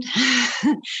screamed.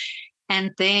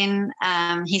 And then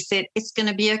he said, it's going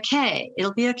to be okay.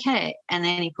 It'll be okay. And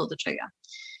then he pulled the trigger.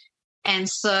 And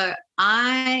so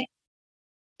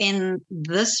in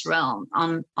this realm,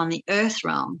 on the earth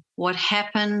realm, what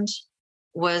happened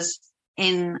was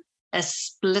in a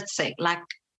split second,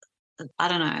 I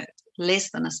don't know,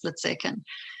 less than a split second.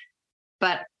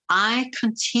 But I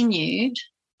continued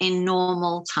in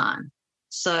normal time.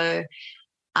 So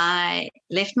I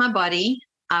left my body.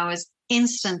 I was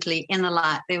instantly in the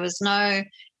light. There was no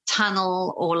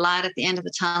tunnel or light at the end of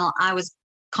the tunnel. I was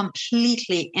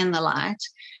completely in the light.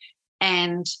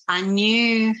 And I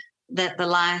knew that the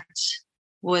light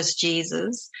was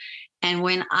Jesus. And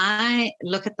when I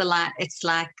look at the light, it's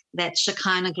like that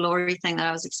Shekinah glory thing that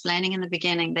I was explaining in the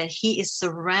beginning, that he is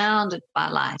surrounded by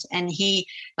light. And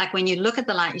when you look at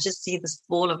the light, you just see this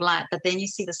ball of light, but then you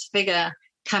see this figure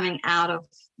coming out of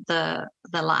the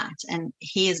light, and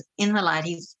he is in the light.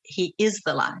 He is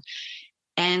the light.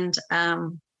 And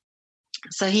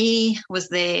so he was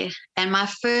there. And my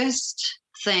first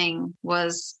thing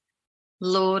was,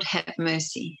 Lord, have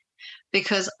mercy,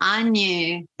 because I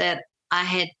knew that I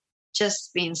had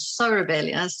just been so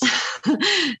rebellious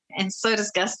and so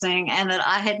disgusting, and that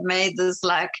I had made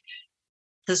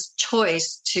this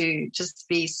choice to just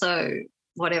be so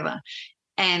whatever.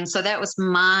 And so that was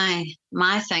my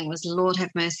thing was, Lord, have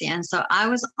mercy. And so I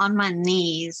was on my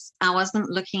knees. I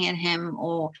wasn't looking at him,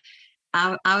 or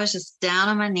I was just down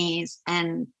on my knees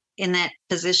and in that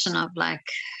position of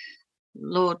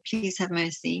Lord, please have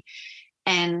mercy.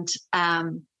 And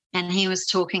he was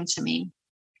talking to me.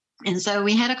 And so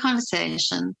we had a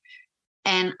conversation,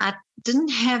 and I didn't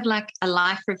have a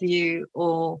life review,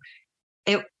 or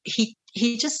he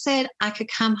just said I could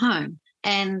come home.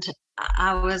 And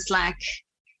I was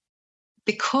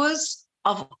because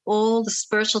of all the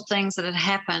spiritual things that had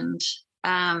happened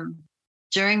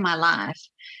during my life,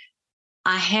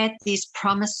 I had these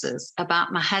promises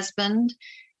about my husband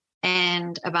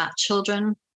and about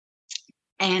children.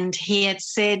 And he had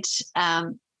said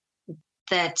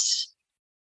that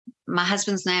my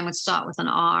husband's name would start with an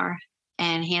R,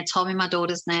 and he had told me my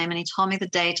daughter's name, and he told me the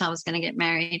date I was going to get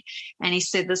married. And he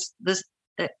said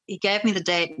he gave me the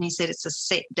date, and he said it's a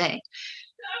set date.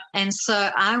 And so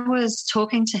I was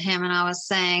talking to him, and I was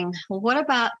saying, well, what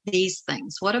about these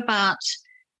things? What about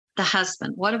the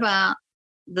husband? What about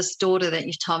this daughter that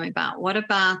you told me about? What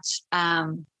about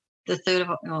the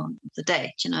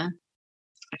date,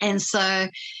 And so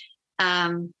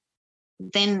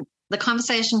then the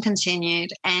conversation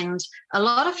continued, and a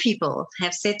lot of people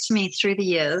have said to me through the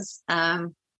years,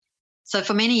 so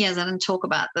for many years I didn't talk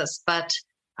about this, but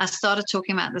I started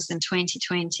talking about this in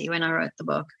 2020 when I wrote the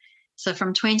book. So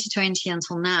from 2020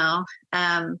 until now,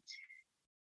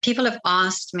 people have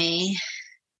asked me,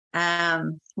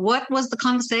 what was the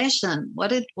conversation? What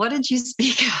did you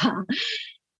speak about?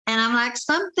 And I'm like,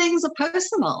 some things are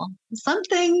personal. Some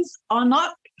things are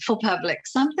not for public.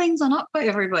 Some things are not for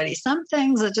everybody. Some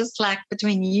things are just like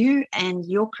between you and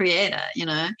your creator, you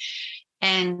know.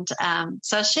 And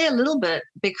so I share a little bit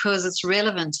because it's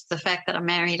relevant to the fact that I'm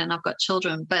married and I've got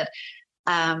children. But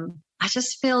I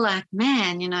just feel like,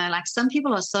 man, you know, like some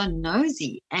people are so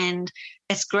nosy, and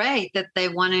it's great that they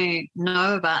want to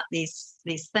know about these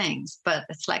things. But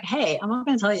it's like, hey, I'm not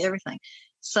going to tell you everything.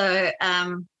 So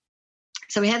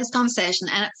we had this conversation,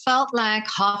 and it felt like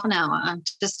half an hour,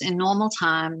 just in normal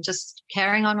time, just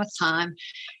carrying on with time.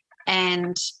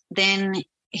 And then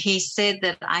he said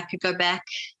that I could go back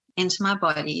into my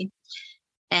body.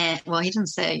 And well, he didn't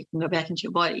say you can go back into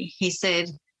your body. He said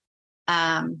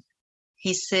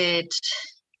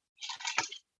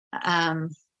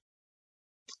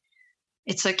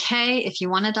it's okay if you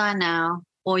want to die now,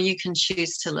 or you can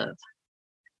choose to live.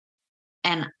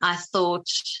 And I thought,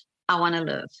 I want to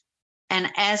live.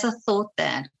 And as I thought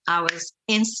that, I was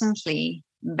instantly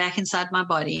back inside my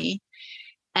body,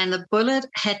 and the bullet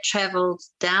had traveled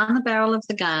down the barrel of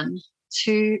the gun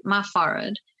to my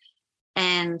forehead,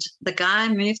 and the guy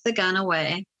moved the gun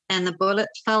away, and the bullet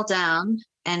fell down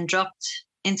and dropped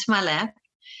into my lap,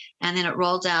 and then it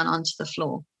rolled down onto the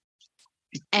floor.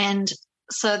 And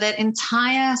so that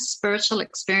entire spiritual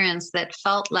experience that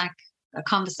felt like a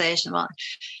conversation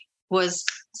was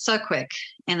so quick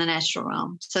in the natural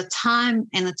realm. So time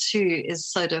in the two is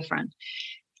so different.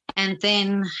 And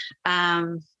then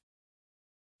the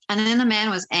man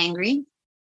was angry.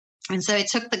 And so he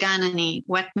took the gun and he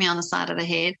whacked me on the side of the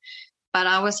head. But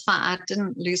I was fine. I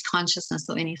didn't lose consciousness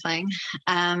or anything.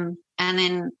 And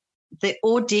then the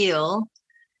ordeal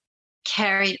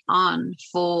carried on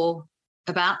for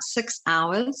about 6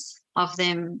 hours of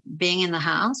them being in the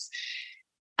house.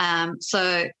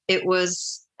 So it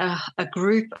was a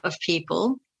group of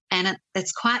people, and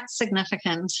it's quite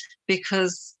significant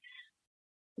because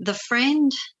the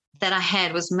friend that I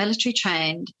had was military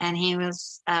trained, and he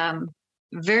was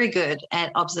very good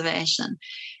at observation.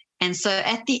 And so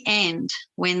at the end,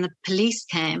 when the police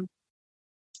came,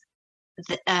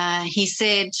 he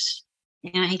said,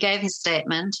 you know, he gave his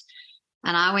statement,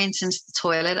 and I went into the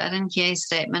toilet. I didn't hear his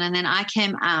statement. And then I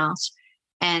came out,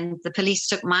 and the police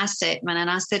took my statement, and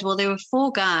I said, well, there were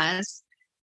 4 guys.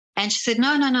 And she said,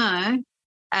 no.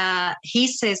 He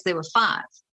says there were 5.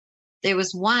 There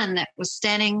was one that was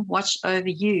standing watch over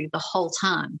you the whole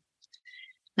time.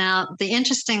 Now, the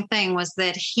interesting thing was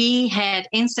that he had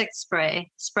insect spray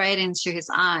sprayed into his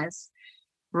eyes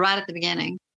right at the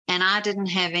beginning, and I didn't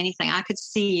have anything. I could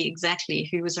see exactly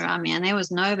who was around me, and there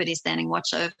was nobody standing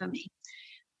watch over me.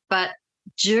 But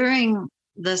during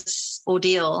this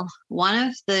ordeal, one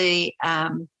of the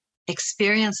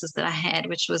experiences that I had,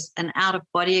 which was an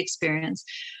out-of-body experience,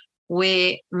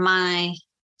 where my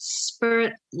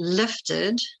spirit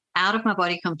lifted out of my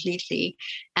body completely,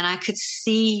 and I could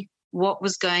see what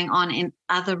was going on in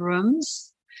other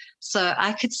rooms. So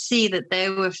I could see that they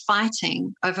were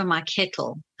fighting over my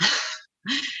kettle.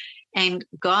 And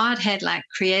God had like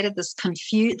created this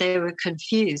they were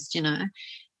confused, you know.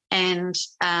 And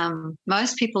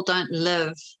most people don't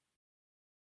live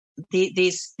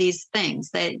these things.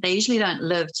 They usually don't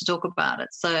live to talk about it.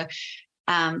 So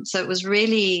it was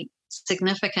really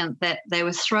significant that they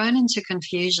were thrown into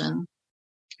confusion.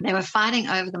 They were fighting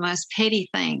over the most petty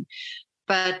thing.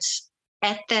 But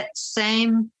at that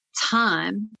same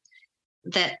time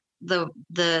that the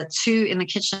 2 in the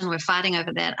kitchen were fighting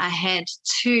over that, I had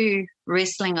 2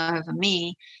 wrestling over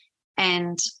me.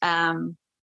 And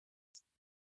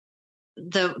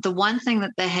the one thing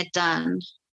that they had done,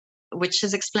 which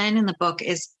is explained in the book,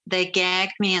 is they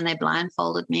gagged me and they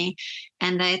blindfolded me,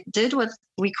 and they did what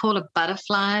we call a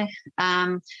butterfly.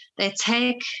 They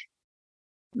take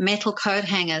metal coat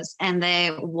hangers and they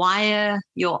wire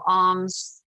your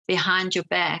arms behind your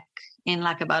back in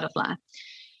like a butterfly.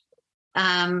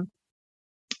 And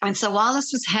so while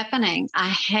this was happening, I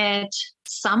had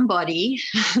somebody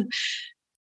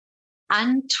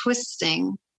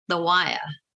untwisting the wire,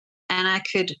 and I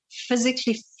could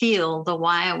physically feel the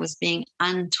wire was being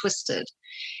untwisted.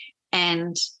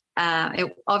 And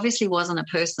it obviously wasn't a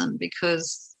person,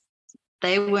 because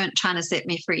they weren't trying to set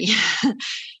me free.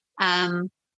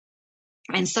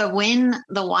 And so when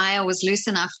the wire was loose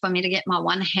enough for me to get my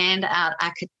one hand out,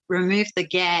 I could remove the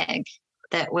gag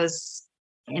that was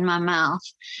in my mouth.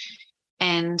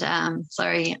 And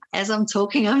sorry, as I'm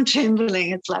talking, I'm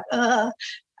trembling. It's like,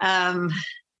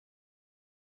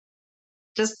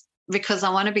 just because I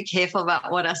want to be careful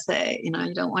about what I say. You know,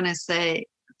 you don't want to say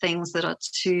things that are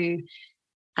too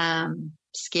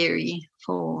scary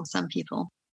for some people.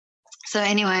 So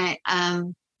anyway,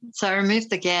 so I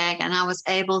removed the gag, and I was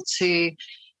able to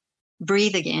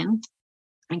breathe again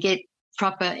and get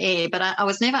proper air, but I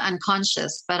was never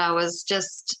unconscious, but I was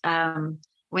just,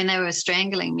 when they were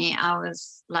strangling me, I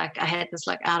was like, I had this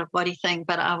like out of body thing,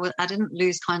 but I didn't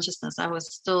lose consciousness. I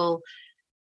was still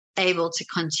able to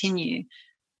continue.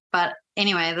 But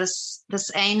anyway,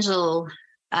 this angel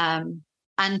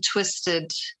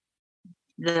untwisted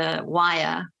the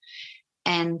wire.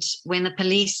 And when the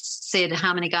police said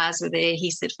how many guys were there, he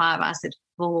said 5, I said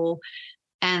 4.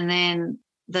 And then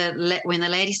when the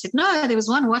lady said, no, there was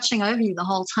one watching over you the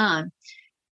whole time,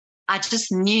 I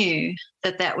just knew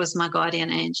that was my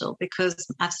guardian angel, because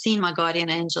I've seen my guardian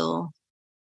angel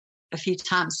a few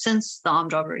times since the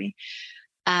armed robbery.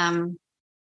 But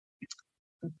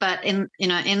in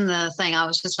the thing, I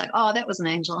was just like, oh, that was an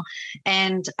angel.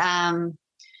 And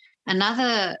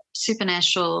another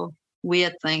supernatural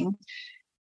weird thing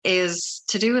is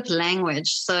to do with language.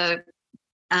 So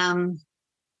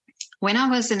when I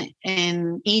was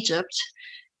in Egypt,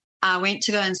 I went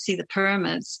to go and see the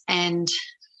pyramids, and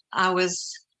I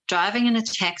was driving in a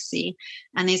taxi,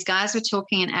 and these guys were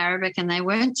talking in Arabic, and they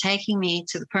weren't taking me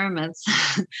to the pyramids.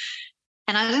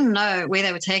 And I didn't know where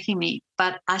they were taking me,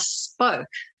 but I spoke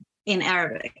in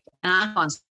Arabic.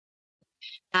 And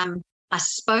I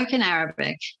spoke in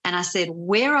Arabic, and I said,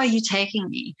 where are you taking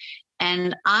me?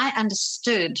 And I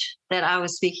understood that I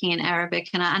was speaking in Arabic,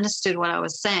 and I understood what I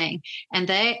was saying. And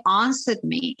they answered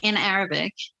me in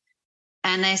Arabic,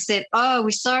 and they said, oh, we're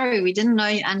sorry, we didn't know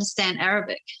you understand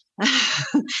Arabic.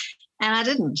 And I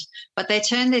didn't. But they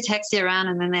turned their taxi around,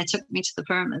 and then they took me to the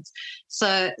pyramids.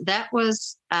 So that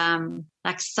was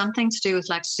like something to do with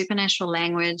like supernatural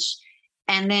language.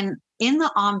 And then in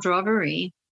the armed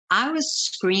robbery, I was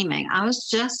screaming. I was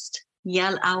just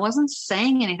yelling. I wasn't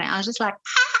saying anything. I was just like,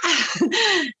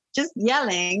 ah! Just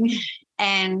yelling.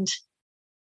 And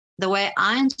the way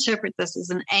I interpret this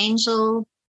is an angel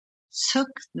took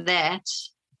that.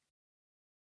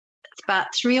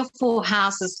 About 3 or 4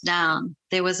 houses down,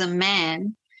 there was a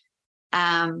man,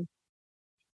 and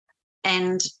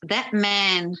that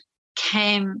man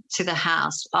came to the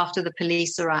house after the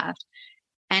police arrived,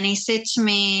 and he said to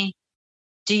me,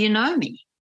 do you know me?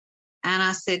 And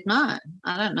I said, no,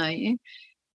 I don't know you.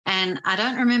 And I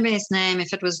don't remember his name,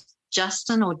 if it was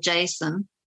Justin or Jason,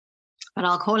 but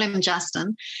I'll call him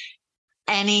Justin.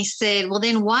 And he said, well,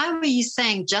 then why were you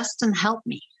saying, Justin, help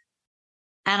me?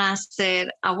 And I said,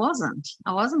 I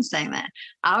wasn't saying that.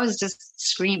 I was just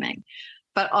screaming.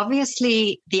 But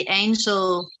obviously the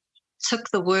angel took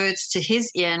the words to his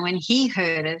ear, and when he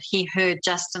heard it, he heard,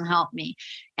 Justin, help me.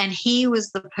 And he was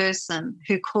the person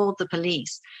who called the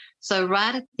police. So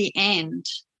right at the end,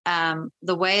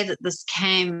 the way that this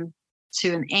came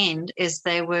to an end is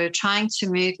they were trying to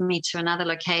move me to another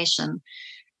location.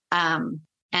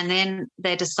 And then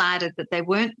they decided that they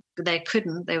were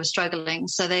struggling.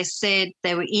 So they said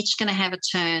they were each going to have a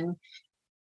turn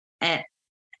at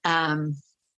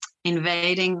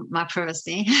invading my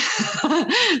privacy,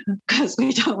 because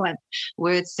we don't want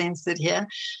words censored here.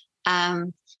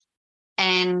 And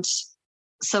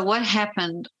so what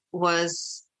happened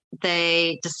was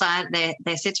they decided,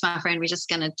 they said to my friend, we're just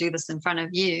going to do this in front of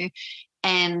you.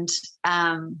 And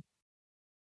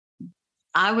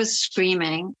I was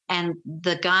screaming, and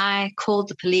the guy called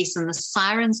the police, and the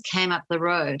sirens came up the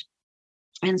road.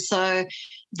 And so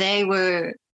they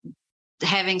were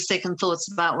having second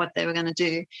thoughts about what they were going to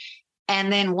do.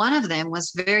 And then one of them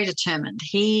was very determined.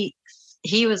 He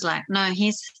was like, no,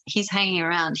 he's hanging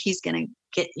around. He's going to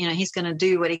get, he's going to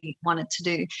do what he wanted to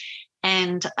do.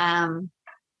 And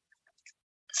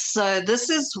so this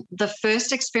is the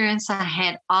first experience I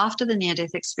had after the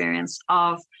near-death experience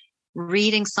of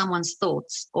reading someone's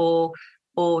thoughts or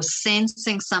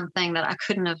sensing something that I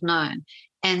couldn't have known.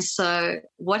 And so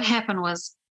what happened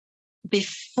was,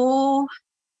 before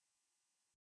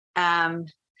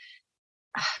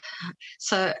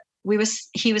so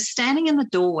he was standing in the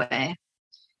doorway,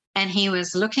 and he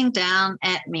was looking down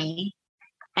at me,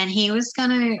 and he was going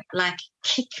to like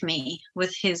kick me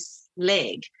with his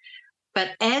leg.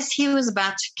 But as he was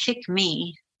about to kick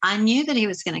me, I knew that he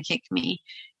was going to kick me.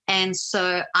 And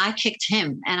so I kicked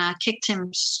him, and I kicked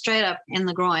him straight up in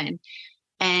the groin.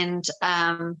 And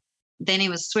then he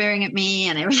was swearing at me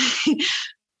and everything.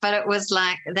 But it was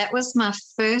like, that was my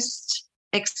first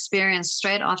experience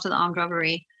straight after the armed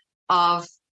robbery of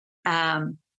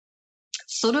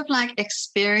sort of like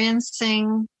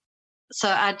experiencing. So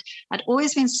I'd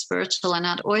always been spiritual, and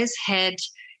I'd always had,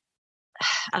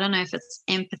 I don't know if it's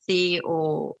empathy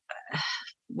or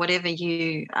whatever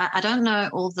I don't know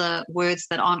all the words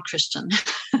that aren't Christian.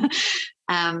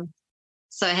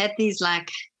 So I had these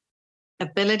like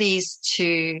abilities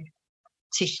to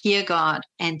hear God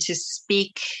and to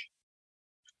speak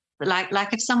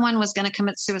like if someone was going to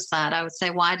commit suicide, I would say,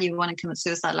 why do you want to commit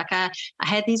suicide? Like I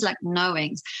had these like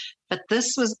knowings, but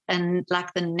this was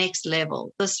like the next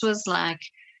level. This was like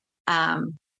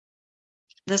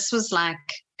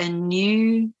a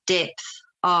new depth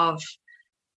of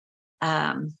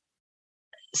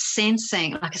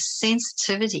sensing, like a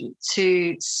sensitivity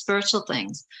to spiritual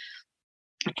things.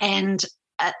 And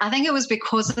I think it was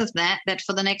because of that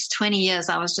for the next 20 years,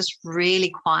 I was just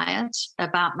really quiet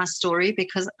about my story,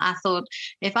 because I thought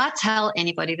if I tell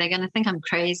anybody, they're going to think I'm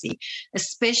crazy,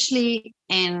 especially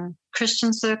in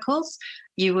Christian circles.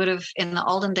 You would have, in the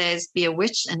olden days, be a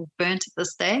witch and burnt at the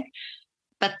stake.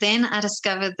 But then I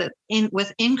discovered that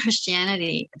within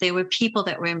Christianity, there were people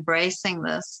that were embracing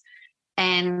this.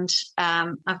 And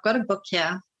I've got a book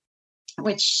here,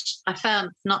 which I found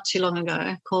not too long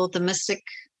ago, called The Mystic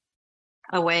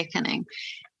Awakening.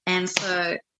 And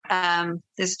so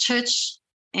there's a church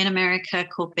in America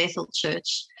called Bethel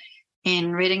Church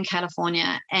in Redding,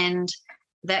 California. And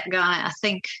that guy, I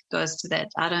think, goes to that.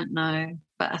 I don't know,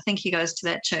 but I think he goes to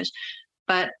that church.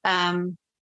 But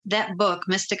that book,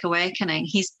 Mystic Awakening,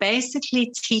 he's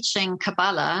basically teaching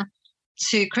Kabbalah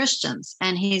to Christians,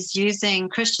 and he's using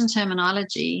Christian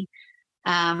terminology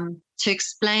to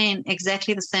explain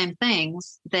exactly the same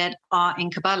things that are in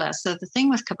Kabbalah. So the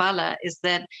thing with Kabbalah is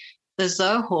that the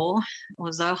Zohar,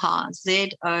 or Zohar,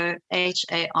 Zohar,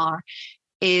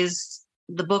 is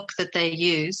the book that they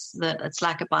use. That it's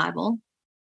like a Bible,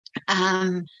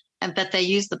 but they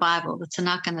use the Bible, the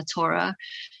Tanakh and the Torah.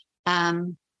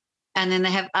 And then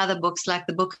they have other books like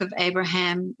the Book of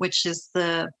Abraham, which is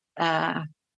the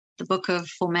book of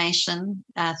formation.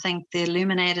 I think the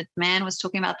Illuminated Man was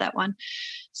talking about that one.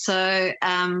 So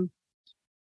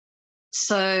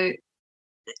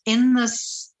in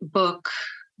this book,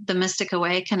 The Mystic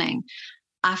Awakening,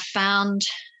 I found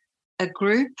a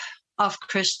group of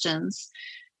Christians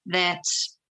that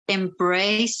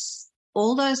embrace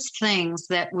all those things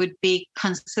that would be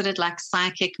considered like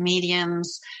psychic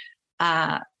mediums,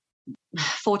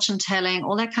 fortune telling,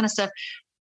 all that kind of stuff,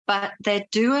 but they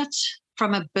do it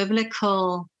from a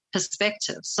biblical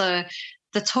perspective. So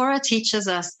the Torah teaches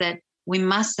us that we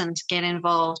mustn't get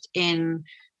involved in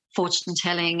fortune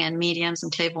telling and mediums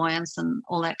and clairvoyance and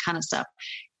all that kind of stuff.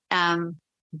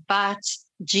 But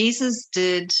Jesus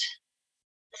did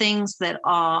things that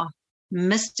are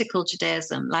mystical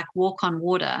Judaism, like walk on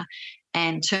water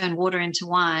and turn water into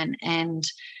wine. And,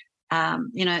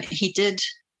 he did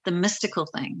the mystical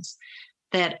things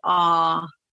that are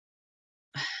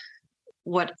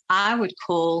what I would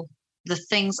call the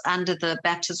things under the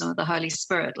baptism of the Holy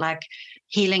Spirit, like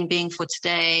healing being for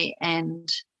today and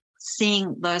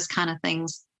seeing those kind of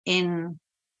things in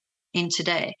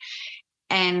today.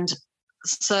 And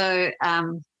so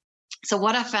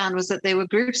what I found was that there were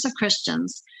groups of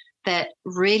Christians that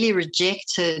really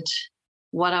rejected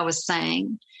what I was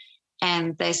saying.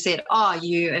 And they said, oh,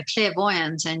 you're a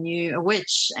clairvoyant and you're a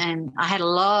witch. And I had a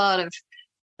lot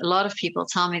of people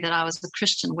tell me that I was a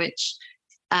Christian witch.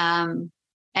 And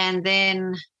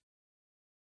then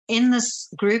in this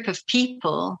group of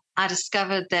people, I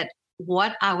discovered that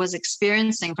what I was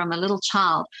experiencing from a little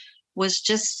child was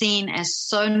just seen as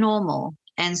so normal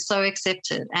and so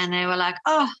accepted. And they were like,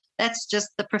 oh, that's just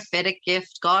the prophetic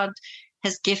gift. God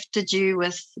has gifted you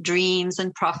with dreams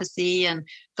and prophecy, and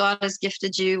God has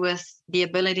gifted you with the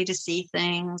ability to see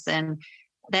things, and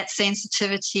that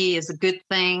sensitivity is a good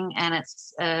thing, and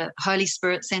it's a Holy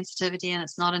Spirit sensitivity, and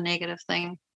it's not a negative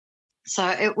thing. So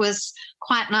it was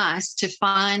quite nice to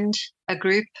find a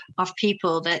group of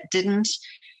people that didn't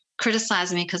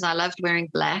criticize me because I loved wearing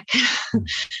black.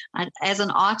 As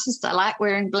an artist, I like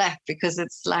wearing black because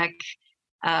it's like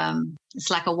a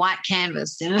white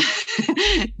canvas,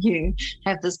 you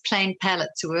have this plain palette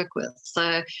to work with.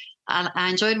 So I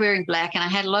enjoyed wearing black, and I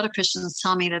had a lot of Christians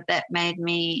tell me that made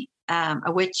me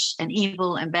a witch and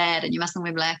evil and bad, and you mustn't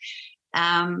wear black.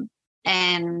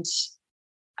 And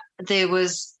there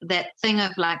was that thing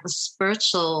of like the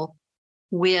spiritual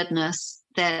weirdness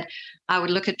that I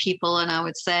would look at people and I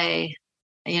would say,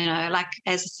 like,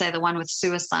 as I say, the one with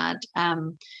suicide,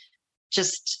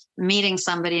 just meeting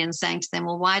somebody and saying to them,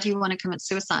 well, why do you want to commit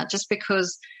suicide? Just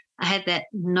because I had that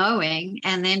knowing,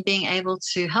 and then being able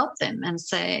to help them and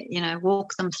say,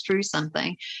 walk them through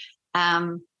something.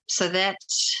 So that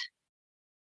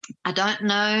I don't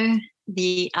know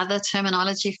the other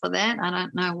terminology for that. I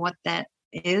don't know what that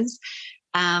is.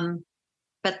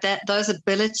 But those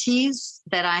abilities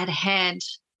that I had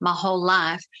my whole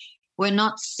life were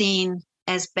not seen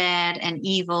as bad and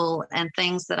evil and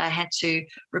things that I had to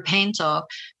repent of.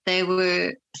 They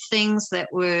were things that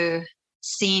were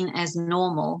seen as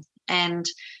normal. And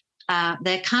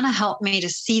they kind of helped me to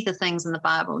see the things in the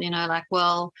Bible, like,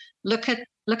 well, look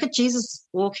at Jesus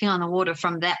walking on the water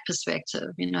from that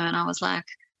perspective, and I was like,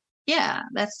 yeah,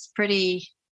 that's pretty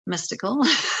mystical,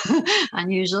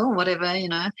 unusual, whatever,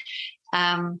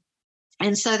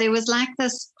 and so there was like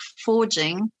this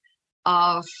forging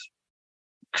of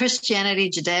Christianity,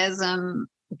 Judaism,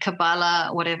 Kabbalah,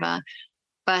 whatever,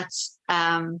 but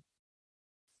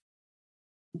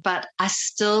I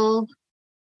still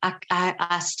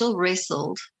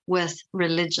wrestled with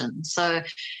religion. So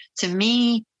to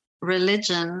me,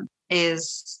 religion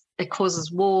it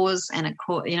causes wars, and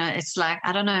it's like,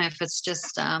 I don't know if it's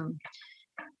just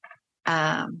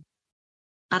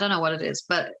I don't know what it is,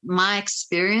 but my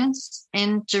experience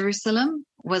in Jerusalem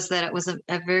was that it was a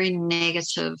very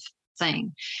negative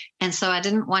thing. And so I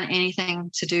didn't want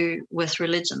anything to do with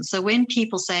religion. So when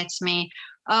people say to me,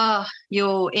 oh,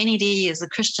 your NED is a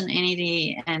Christian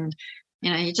NED and,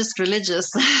 you're just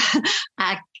religious,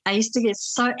 I used to get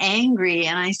so angry,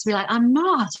 and I used to be like, I'm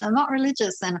not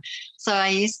religious. And so I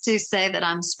used to say that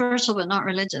I'm spiritual but not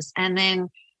religious. And then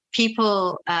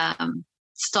people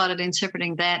started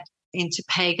interpreting that into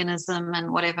paganism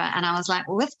and whatever. And I was like,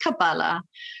 with Kabbalah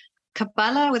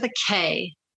with a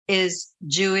K is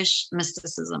Jewish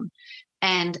mysticism.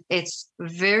 And it's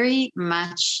very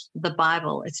much the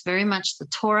Bible. It's very much the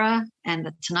Torah and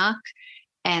the Tanakh.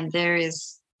 And there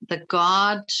is the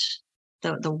God,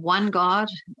 the one God,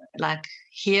 like,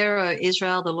 hear, O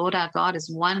Israel, the Lord our God is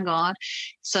one God.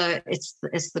 So it's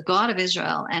the God of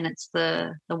Israel, and it's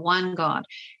the one God.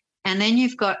 And then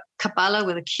you've got Kabbalah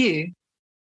with a Q,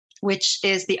 which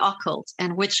is the occult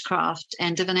and witchcraft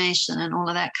and divination and all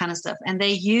of that kind of stuff. And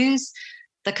they use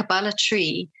the Kabbalah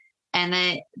tree, and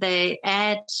they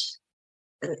add,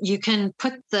 you can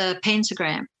put the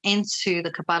pentagram into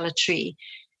the Kabbalah tree.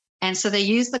 And so they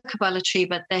use the Kabbalah tree,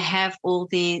 but they have all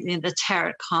the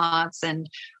tarot cards and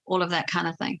all of that kind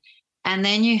of thing. And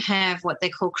then you have what they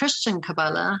call Christian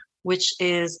Kabbalah, which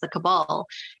is the Kabbalah.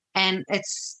 And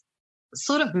it's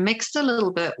sort of mixed a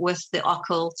little bit with the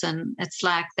occult, and it's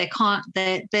like they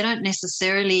don't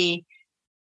necessarily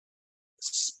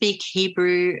speak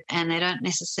Hebrew, and they don't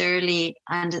necessarily,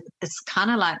 and it's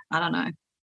kind of like, I don't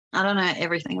know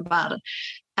everything about it.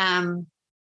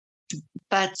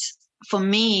 But for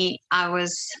me, I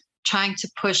was trying to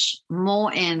push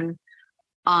more in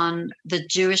on the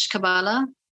Jewish Kabbalah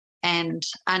and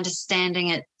understanding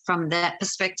it from that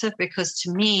perspective, because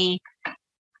to me,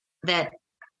 that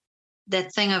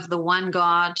thing of the one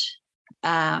God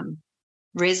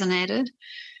resonated.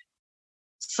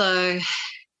 So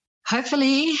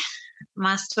hopefully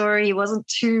my story wasn't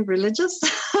too religious.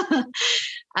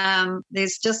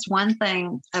 There's just one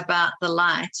thing about the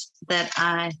light that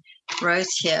I wrote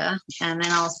here, and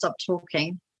then I'll stop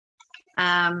talking.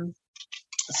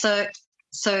 So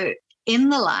in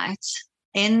the light,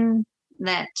 in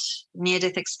that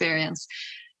near-death experience,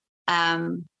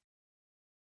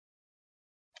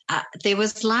 there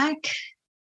was like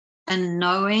a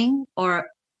knowing, or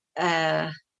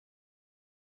a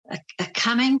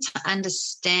coming to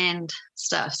understand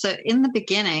stuff. So in the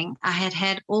beginning, I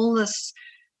had all this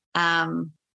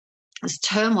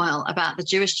turmoil about the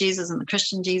Jewish Jesus and the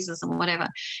Christian Jesus and whatever.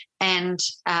 And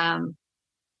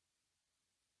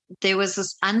there was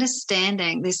this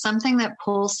understanding. There's something that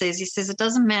Paul says. He says, it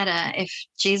doesn't matter if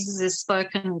Jesus is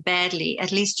spoken badly,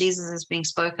 at least Jesus is being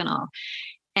spoken of.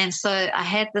 And so I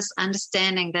had this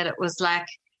understanding that it was like,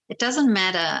 it doesn't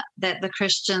matter that the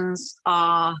Christians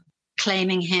are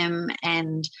claiming him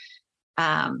and,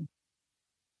 and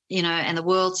the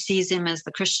world sees him as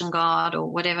the Christian God or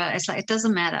whatever. It's like, it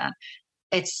doesn't matter.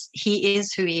 He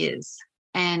is who he is.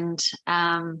 And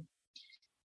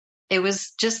it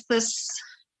was just this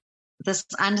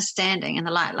understanding in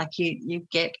the light, like you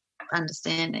get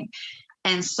understanding.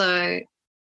 And so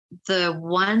the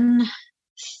one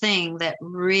thing that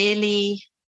really,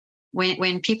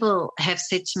 when people have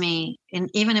said to me, and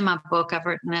even in my book I've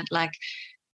written it, like,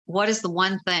 what is the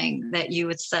one thing that you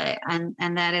would say? And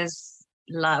that is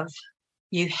love.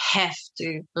 You have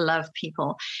to love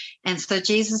people. And so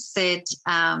Jesus said,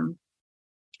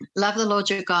 love the Lord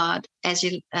your God as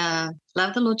you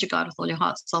love the Lord your God with all your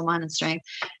heart, soul, mind, and strength.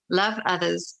 Love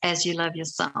others as you love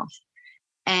yourself.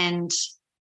 And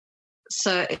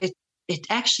so it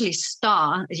actually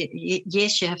starts,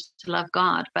 yes, you have to love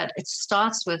God, but it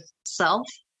starts with self.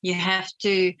 You have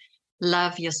to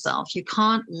love yourself. You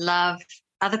can't love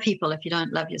other people if you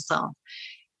don't love yourself.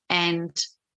 And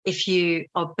if you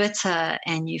are bitter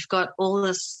and you've got all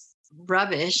this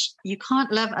rubbish, you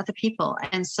can't love other people.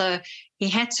 And so he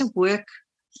had to work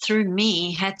through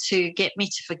me, had to get me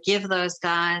to forgive those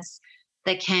guys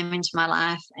that came into my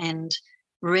life and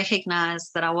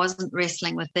recognize that I wasn't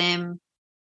wrestling with them,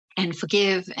 and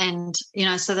forgive, and,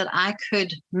 so that I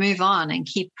could move on and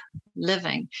keep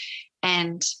living.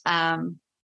 And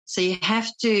so you have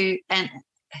to, and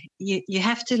you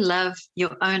have to love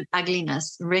your own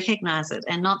ugliness, recognize it,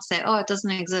 and not say, oh, it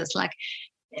doesn't exist. Like,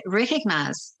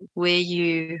 recognize where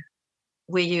you're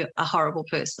a horrible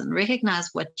person, recognize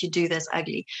what you do that's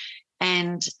ugly.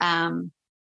 And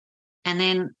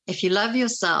then if you love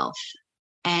yourself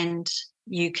and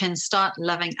you can start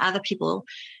loving other people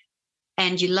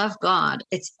and you love God,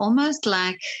 it's almost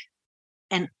like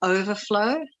an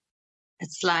overflow.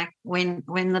 It's like when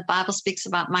the Bible speaks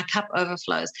about my cup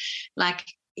overflows, like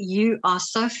you are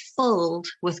so filled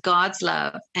with God's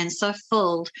love and so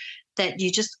filled that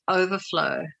you just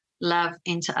overflow love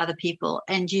into other people,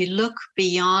 and you look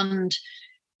beyond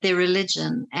their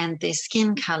religion and their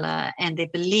skin color and their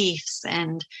beliefs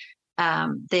and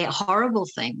their horrible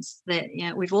things. That,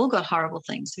 we've all got horrible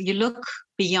things. You look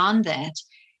beyond that,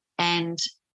 and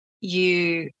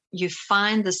you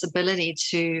find this ability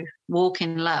to walk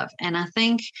in love. And I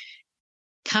think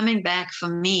coming back for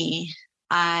me,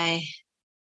 I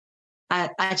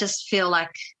just feel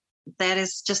like that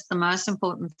is just the most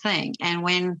important thing. And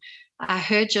when I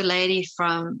heard your lady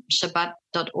from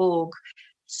Shabbat.org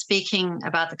speaking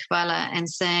about the Kabbalah and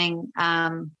saying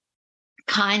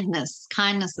kindness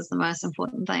is the most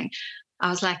important thing, I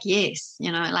was like, yes,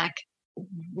 like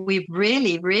we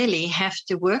really, really have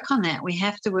to work on that. We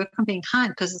have to work on being kind,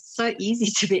 because it's so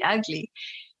easy to be ugly.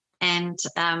 And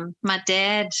my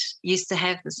dad used to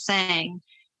have the saying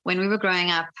when we were growing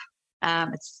up,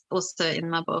 it's also in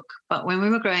my book, but when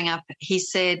we were growing up, he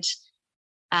said,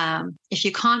 if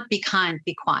you can't be kind,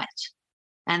 be quiet.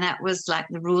 And that was like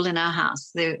the rule in our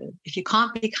house. If you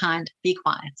can't be kind, be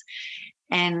quiet.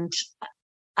 And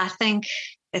I think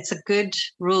it's a good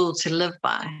rule to live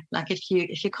by. Like if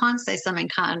you can't say something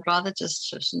kind, rather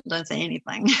just don't say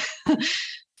anything.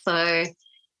 So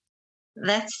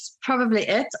that's probably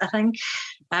it. I think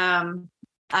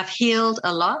I've healed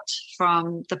a lot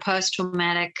from the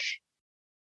post-traumatic.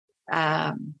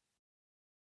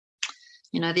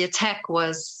 The attack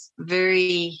was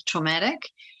very traumatic,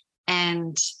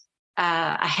 and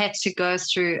I had to go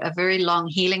through a very long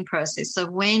healing process.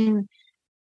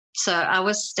 So I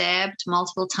was stabbed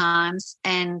multiple times,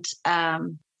 and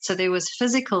so there was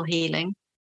physical healing,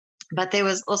 but there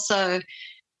was also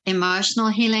emotional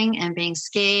healing and being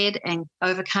scared and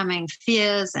overcoming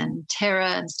fears and terror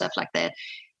and stuff like that.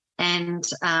 And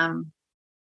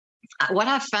what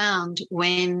I found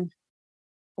when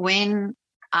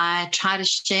I tried to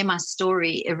share my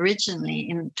story originally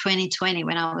in 2020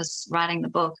 when I was writing the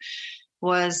book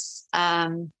was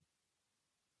that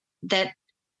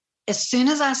as soon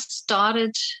as I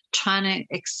started trying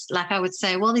to, like I would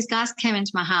say, well, these guys came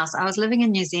into my house. I was living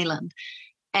in New Zealand,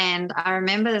 and I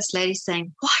remember this lady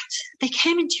saying, what? They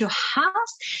came into your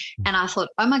house? And I thought,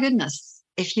 oh my goodness,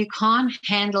 if you can't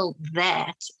handle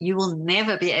that, you will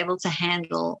never be able to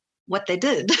handle what they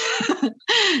did,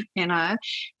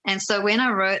 And so when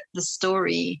I wrote the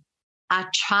story, I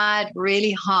tried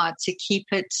really hard to keep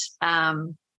it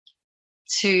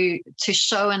to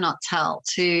show and not tell,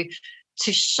 to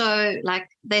show, like,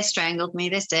 they strangled me,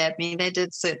 they stabbed me, they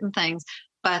did certain things,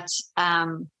 but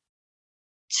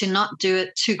to not do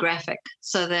it too graphic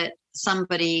so that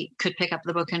somebody could pick up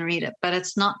the book and read it. But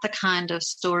it's not the kind of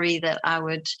story that I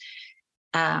would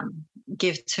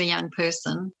give to a young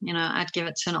person. I'd give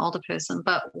it to an older person.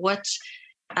 But what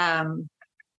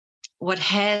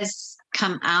has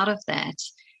come out of that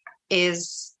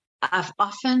is I've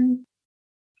often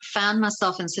found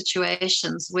myself in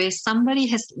situations where somebody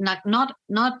has not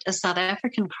a South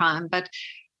African crime, but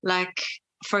like,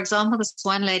 for example, this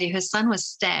one lady, her son was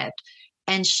stabbed,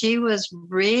 and she was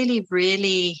really,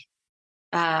 really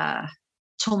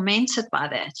tormented by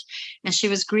that, and she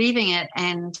was grieving it,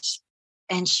 and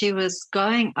she was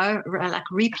going over, like,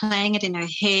 replaying it in her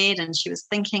head, and she was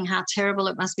thinking how terrible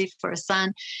it must be for her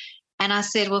son. And I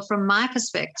said, well, from my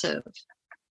perspective,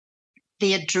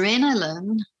 the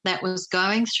adrenaline that was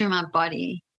going through my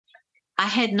body, I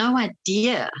had no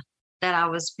idea that I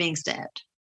was being stabbed.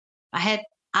 I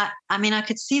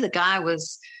could see the guy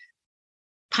was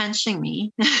punching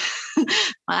me.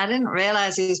 I didn't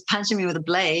realize he was punching me with a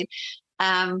blade.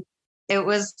 It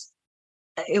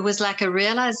was like a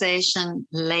realization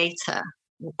later,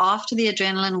 after the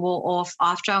adrenaline wore off,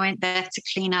 after I went back to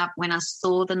clean up, when I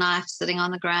saw the knife sitting on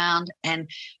the ground, and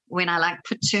when I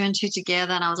put two and two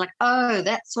together, and I was like, oh,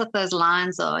 that's what those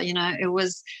lines are. It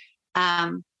was,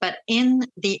 but in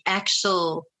the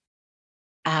actual,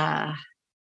 the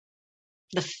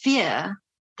fear,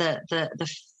 the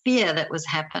fear that was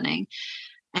happening,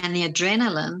 and the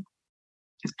adrenaline,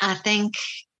 I think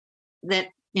that,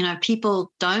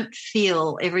 people don't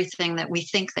feel everything that we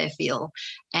think they feel.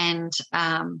 And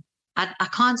I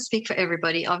can't speak for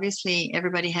everybody. Obviously,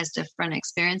 everybody has different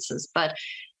experiences. But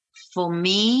for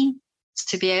me,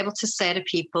 to be able to say to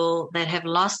people that have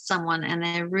lost someone and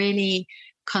they're really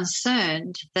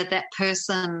concerned that that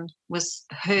person was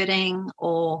hurting,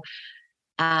 or,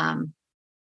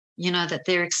 that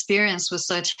their experience was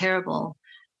so terrible.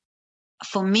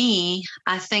 For me,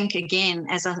 I think, again,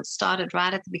 as I started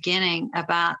right at the beginning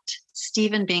about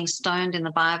Stephen being stoned in the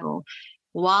Bible,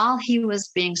 while he was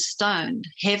being stoned,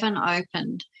 heaven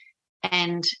opened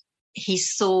and he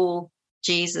saw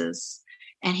Jesus,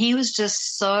 and he was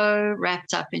just so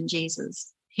wrapped up in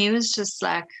Jesus. He was just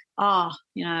like,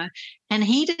 and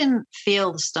he didn't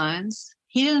feel the stones.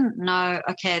 He didn't know,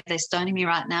 okay, they're stoning me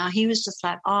right now. He was just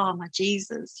like, oh, my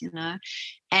Jesus,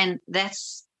 and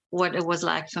that's what it was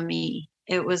like for me.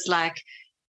 It was like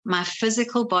my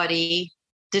physical body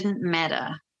didn't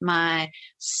matter. My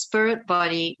spirit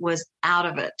body was out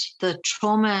of it. The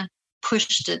trauma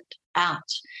pushed it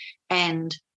out,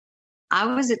 and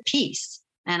I was at peace,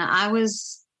 and I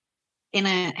was in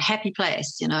a happy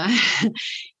place,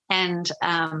 and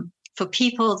for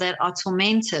people that are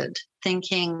tormented,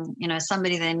 thinking,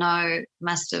 somebody they know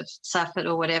must have suffered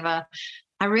or whatever,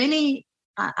 I really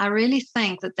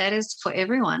think that is for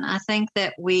everyone. I think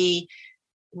that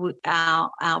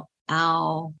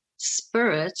our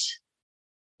spirit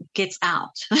gets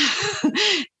out.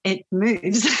 It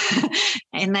moves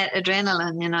in that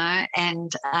adrenaline,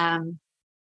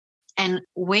 and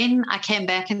when I came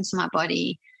back into my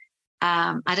body,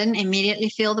 I didn't immediately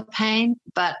feel the pain,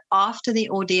 but after the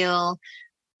ordeal,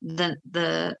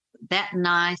 that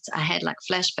night I had like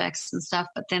flashbacks and stuff,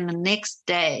 but then the next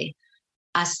day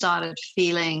I started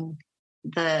feeling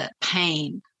the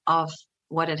pain of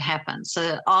what had happened.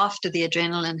 So after the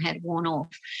adrenaline had worn off.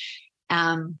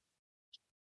 I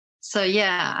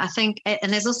think,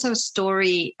 and there's also a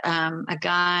story, a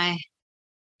guy,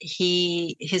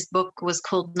 his book was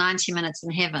called 90 Minutes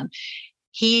in Heaven.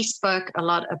 He spoke a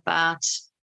lot about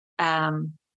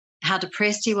how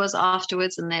depressed he was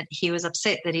afterwards, and that he was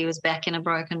upset that he was back in a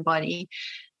broken body.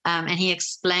 And he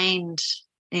explained,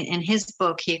 in his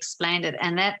book, he explained it,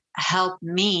 and that helped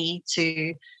me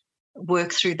to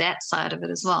work through that side of it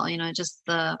as well. Just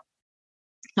the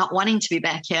not wanting to be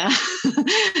back here.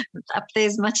 Up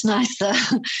there's much nicer.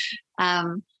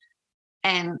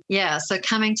 So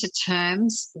coming to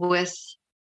terms with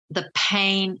the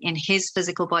pain in his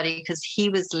physical body, because he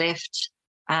was left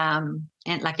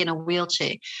in a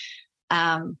wheelchair.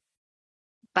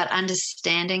 But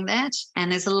understanding that, and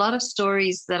there's a lot of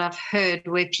stories that I've heard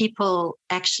where people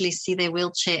actually see their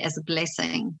wheelchair as a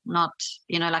blessing, not,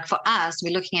 like for us,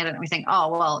 we're looking at it and we think, oh,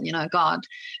 well, God,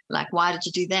 like, why did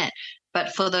you do that?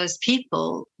 But for those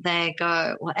people, they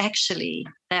go, well, actually,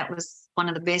 that was one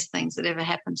of the best things that ever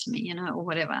happened to me, or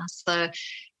whatever. So,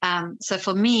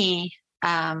 for me,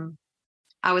 I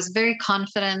was very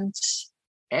confident.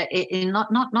 I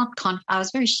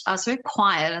was very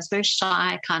quiet. I was a very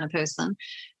shy kind of person,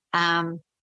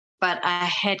 but I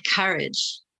had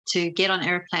courage to get on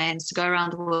airplanes, to go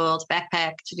around the world,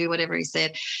 backpack, to do whatever he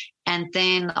said. And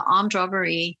then the armed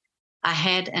robbery, I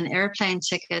had an airplane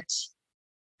ticket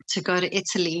to go to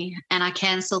Italy, and I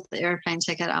canceled the airplane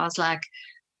ticket. I was like,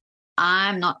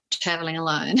 I'm not traveling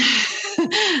alone.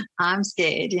 I'm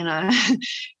scared,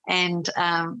 And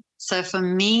so for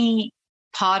me,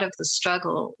 part of the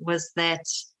struggle was that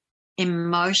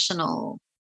emotional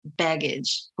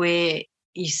baggage where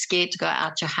you're scared to go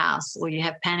out your house, or you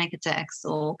have panic attacks,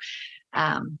 or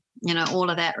all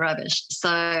of that rubbish. So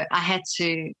I had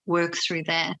to work through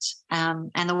that.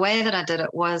 And the way that I did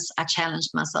it was I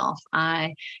challenged myself.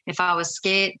 If I was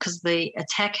scared, because the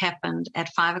attack happened at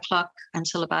 5:00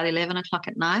 until about 11:00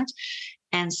 at night.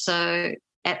 And so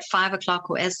at 5:00,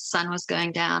 or as the sun was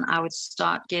going down, I would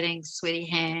start getting sweaty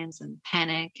hands and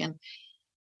panic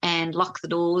and lock the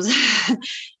doors.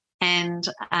 And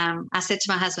I said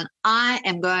to my husband, I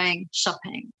am going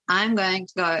shopping. I'm going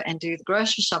to go and do the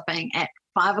grocery shopping at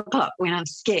 5:00 when I'm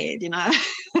scared,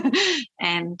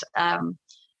 And I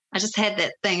just had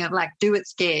that thing of like, do it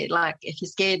scared. Like, if you're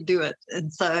scared, do it.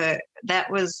 And so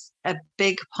that was a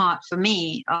big part for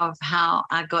me of how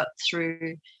I got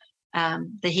through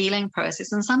the healing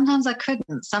process. And sometimes I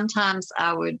couldn't. Sometimes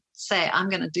I would say, I'm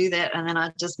going to do that, and then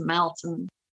I'd just melt and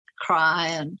cry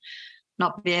and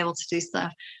not be able to do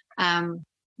stuff.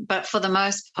 But for the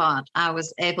most part, I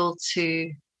was able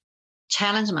to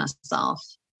challenge myself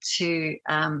to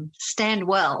stand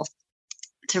well,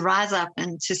 to rise up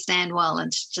and to stand well,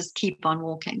 and to just keep on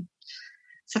walking.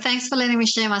 So thanks for letting me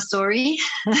share my story.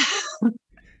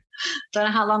 Don't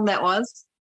know how long that was.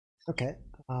 Okay.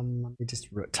 Let me just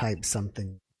type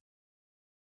something.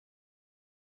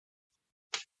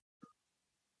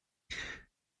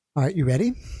 All right, you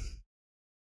ready?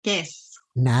 Yes.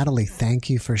 Natalie, thank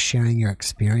you for sharing your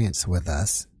experience with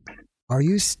us. Are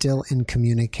you still in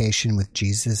communication with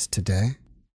Jesus today?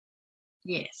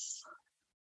 Yes.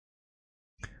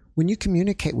 When you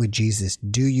communicate with Jesus,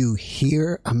 do you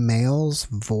hear a male's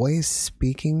voice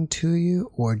speaking to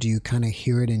you, or do you kind of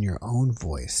hear it in your own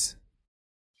voice?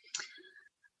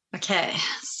 Okay.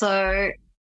 So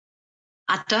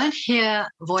I don't hear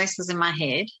voices in my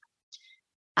head.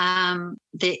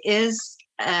 There is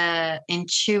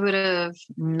intuitive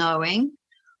knowing,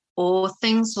 or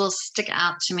things will stick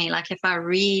out to me. Like if I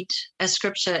read a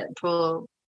scripture, it will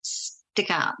stick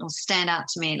out or stand out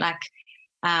to me. Like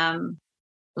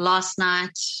last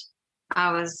night,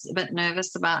 I was a bit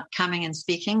nervous about coming and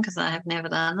speaking because I have never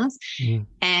done this.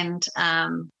 And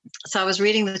so I was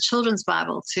reading the children's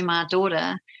Bible to my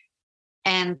daughter,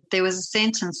 and there was a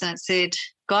sentence and it said,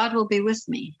 God will be with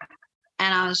me.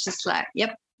 And I was just like,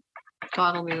 yep,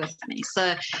 God will be with me.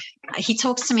 So he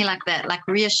talks to me like that, like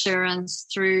reassurance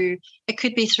through, it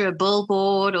could be through a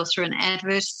billboard or through an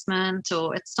advertisement,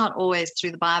 or it's not always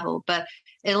through the Bible, but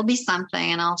it'll be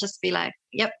something. And I'll just be like,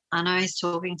 yep, I know he's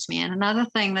talking to me. And another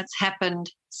thing that's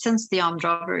happened since the armed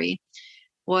robbery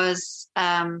was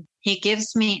he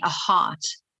gives me a heart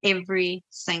every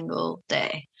single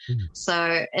day.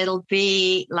 So it'll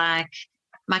be like,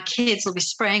 my kids will be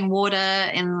spraying water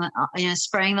and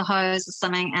spraying the hose or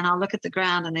something, and I'll look at the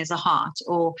ground and there's a heart.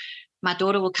 Or my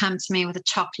daughter will come to me with a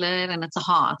chocolate and it's a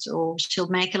heart, or she'll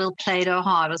make a little Play-Doh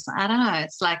heart, or something. I don't know.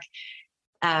 It's like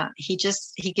he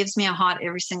gives me a heart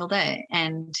every single day,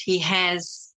 and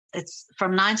it's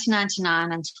from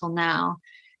 1999 until now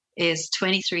is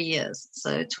 23 years.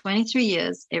 So 23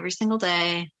 years every single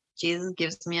day, Jesus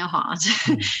gives me a heart,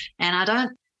 and I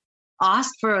don't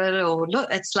ask for it or look.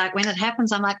 It's like when it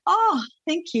happens, I'm like, oh,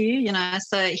 thank you,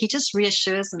 So he just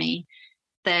reassures me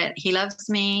that he loves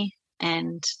me,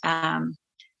 and I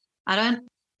don't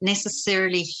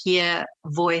necessarily hear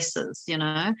voices,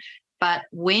 but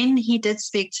when he did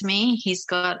speak to me, he's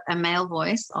got a male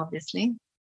voice, obviously.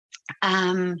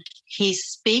 He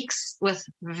speaks with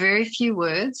very few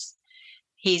words.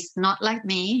 He's not like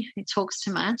me. He talks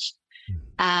too much.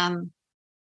 And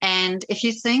if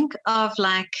you think of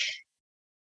like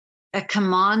a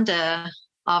commander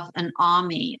of an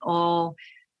army or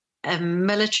a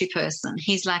military person,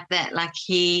 he's like that. Like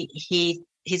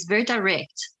he's very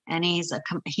direct, and he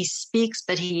speaks,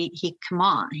 but he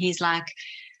commands. He's like,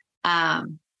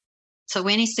 so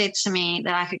when he said to me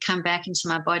that I could come back into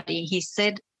my body, he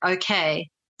said, okay,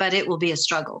 but it will be a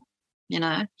struggle.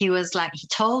 He was like, he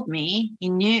told me, he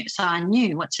knew, so I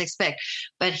knew what to expect,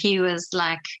 but he was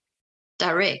like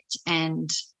direct and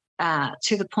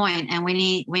to the point. And when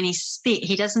he speaks,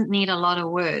 he doesn't need a lot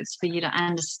of words for you to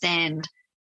understand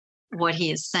what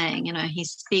he is saying. He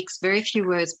speaks very few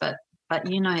words, but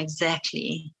you know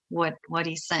exactly what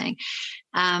he's saying.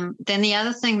 Then the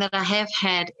other thing that I have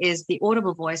had is the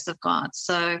audible voice of God.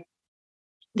 So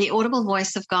the audible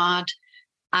voice of God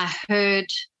I heard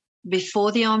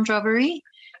before the armed robbery.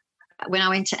 When I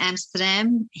went to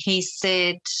Amsterdam, he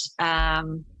said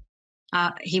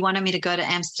he wanted me to go to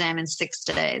Amsterdam in 6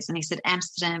 days, and he said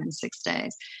Amsterdam in 6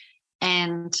 days,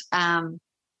 and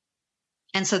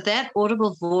so that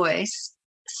audible voice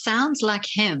sounds like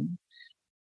him,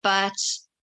 but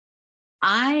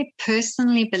I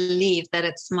personally believe that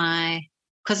it's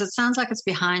because it sounds like it's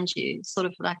behind you, sort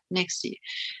of like next to you.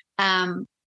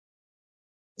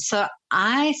 So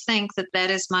I think that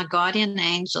is my guardian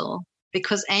angel,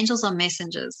 because angels are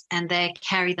messengers and they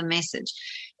carry the message.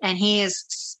 And he is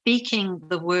speaking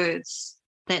the words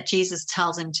that Jesus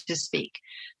tells him to speak.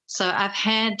 So I've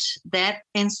had that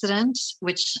incident,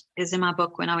 which is in my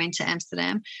book when I went to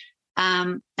Amsterdam.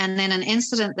 And then an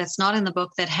incident that's not in the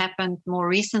book that happened more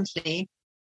recently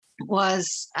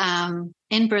was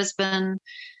in Brisbane.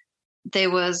 There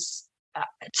was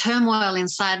turmoil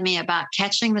inside me about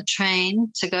catching the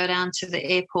train to go down to the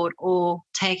airport or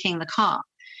taking the car.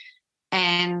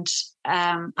 And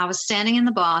I was standing in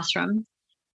the bathroom,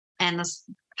 and this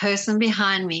person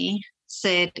behind me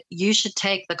said, you should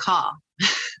take the car.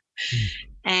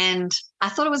 And I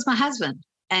thought it was my husband.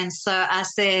 And so I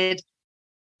said,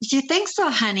 do you think so,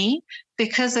 honey?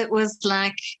 Because it was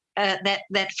like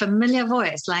that familiar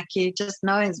voice, like you just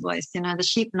know his voice, the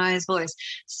sheep know his voice.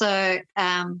 So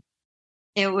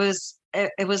it was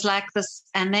like this.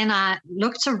 And then I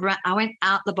looked around, I went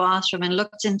out the bathroom and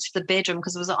looked into the bedroom,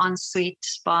 because it was an ensuite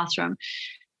bathroom.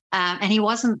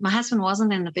 and my husband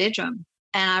wasn't in the bedroom.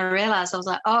 And I realized, I was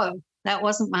like, oh, that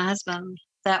wasn't my husband.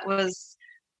 That was,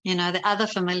 the other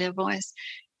familiar voice.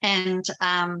 And,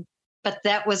 but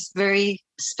that was very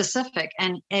specific.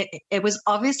 And it was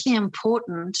obviously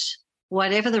important,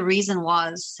 whatever the reason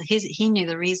was. He knew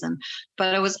the reason,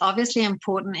 but it was obviously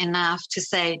important enough to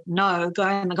say, no, go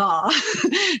in the car,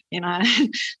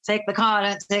 take the car,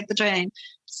 don't take the train.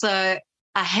 So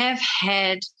I have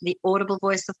had the audible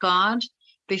voice of God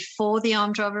before the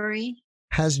armed robbery.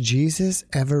 Has Jesus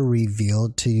ever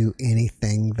revealed to you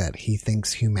anything that he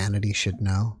thinks humanity should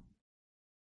know?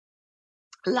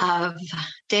 Love,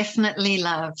 definitely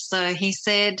love. So he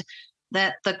said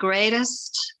that the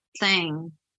greatest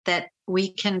thing that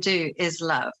we can do is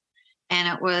love. And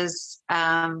it was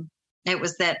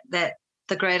that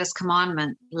the greatest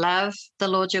commandment: love the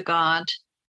Lord your God,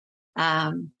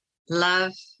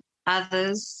 love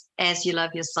others as you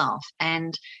love yourself.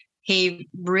 And he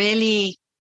really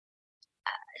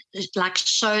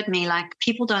showed me,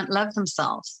 people don't love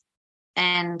themselves,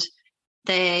 and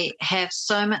they have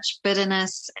so much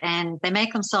bitterness, and they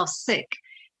make themselves sick,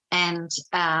 and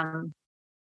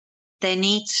they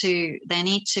need to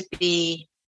be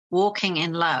walking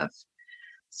in love.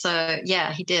 So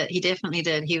yeah, he did. He definitely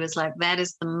did. He was like, that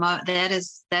is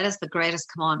the greatest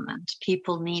commandment.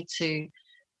 People need to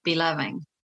be loving.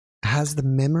 Has the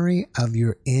memory of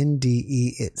your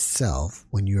NDE itself,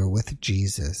 when you were with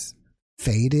Jesus,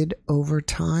 faded over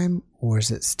time, or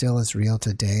is it still as real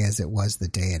today as it was the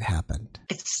day it happened?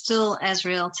 It's still as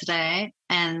real today,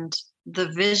 and the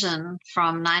vision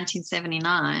from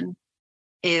 1979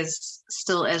 is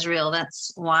still as real.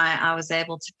 That's why I was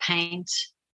able to paint,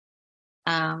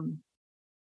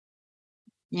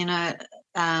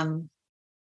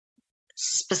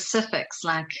 specifics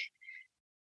like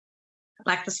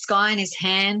the sky in his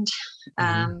hand,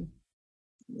 and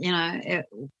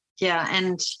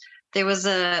there was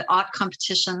a art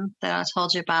competition that I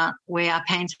told you about where I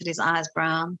painted his eyes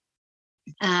brown.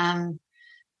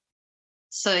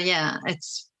 So yeah,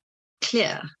 it's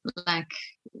clear,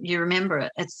 you remember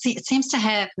it. It seems to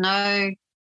have no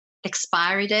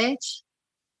expiry date.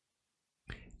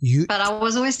 But I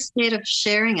was always scared of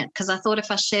sharing it because I thought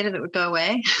if I shared it, it would go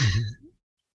away. Mm-hmm.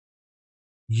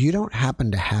 You don't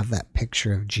happen to have that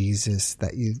picture of Jesus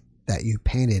that you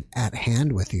painted at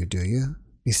hand with you, do you?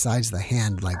 Besides the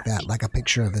hand, like that, like a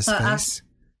picture of his face?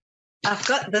 I've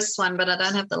got this one, but I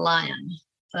don't have the lion.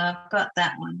 So I've got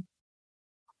that one.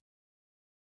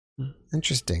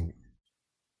 Interesting.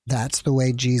 That's the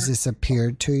way Jesus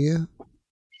appeared to you?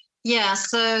 Yeah,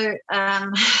 so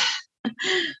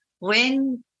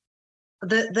when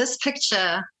this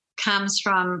picture comes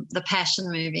from the Passion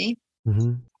movie,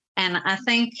 mm-hmm. and I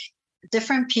think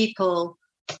different people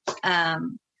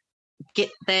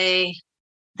get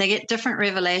different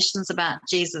revelations about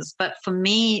Jesus. But for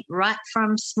me, right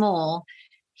from small,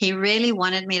 he really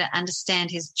wanted me to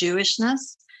understand his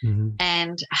Jewishness, mm-hmm.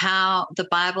 and how the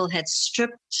Bible had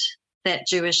stripped that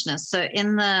Jewishness. So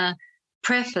in the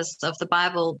preface of the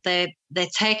Bible, they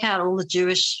take out all the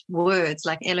Jewish words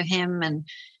like Elohim and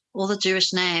all the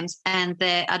Jewish names, and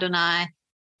they're Adonai,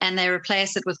 and they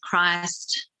replace it with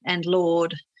Christ and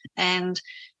Lord, and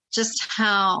just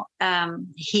how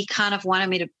he kind of wanted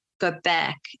me to go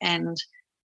back and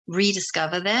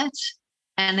rediscover that.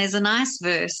 And there's a nice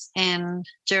verse in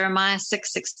Jeremiah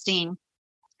 6:16,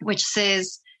 which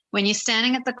says, when you're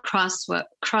standing at the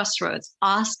crossroads,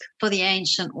 ask for the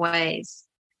ancient ways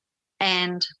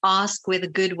and ask where the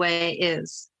good way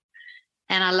is.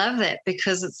 And I love that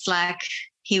because it's like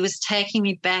he was taking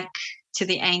me back to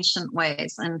the ancient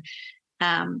ways and,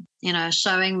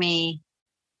 showing me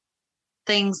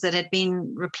things that had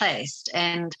been replaced.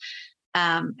 And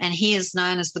he is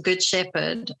known as the Good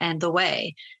Shepherd and the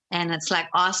way. And it's like,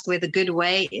 ask where the good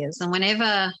way is. And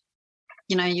whenever,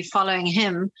 you're following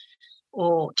him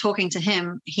or talking to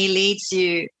him, he leads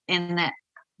you in that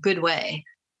good way.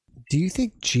 Do you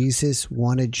think Jesus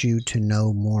wanted you to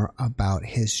know more about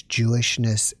his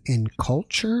Jewishness in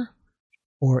culture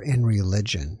or in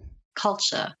religion?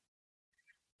 Culture.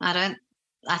 I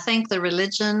think the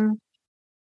religion.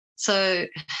 So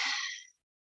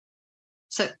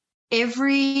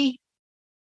every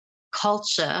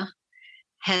culture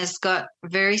has got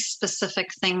very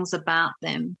specific things about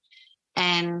them.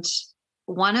 And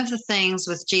one of the things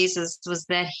with Jesus was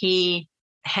that he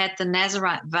had the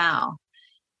Nazirite vow.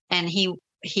 And he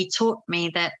taught me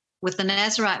that with the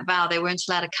Nazirite vow, they weren't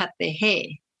allowed to cut their hair.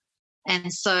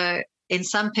 And so in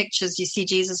some pictures, you see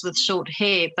Jesus with short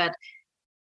hair, but,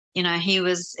 he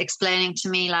was explaining to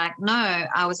me like, no,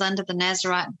 I was under the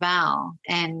Nazirite vow.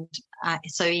 And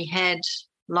so he had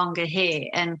longer hair.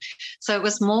 And so it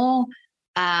was more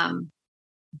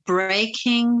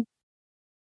breaking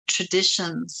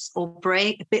traditions or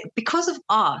because of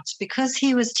art, because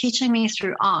he was teaching me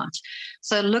through art.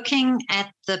 So looking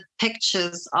at the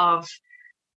pictures of,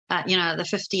 the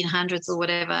 1500s or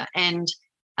whatever, and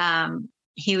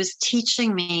he was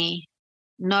teaching me,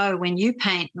 no, when you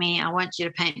paint me, I want you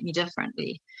to paint me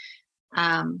differently.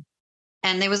 And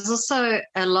there was also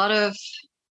a lot of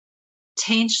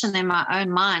tension in my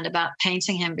own mind about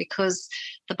painting him, because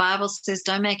the Bible says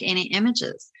don't make any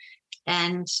images.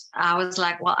 And I was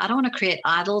like, well, I don't want to create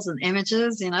idols and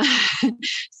images,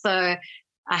 So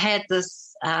I had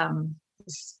this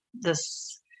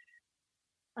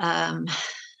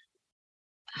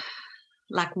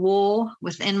like war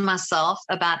within myself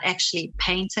about actually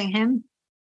painting him.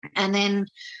 And then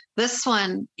this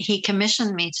one, he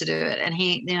commissioned me to do it. And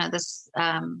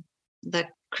the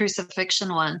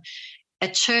crucifixion one, a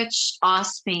church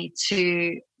asked me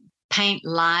to paint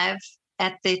live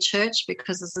at their church,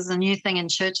 because this is a new thing in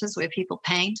churches where people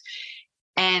paint.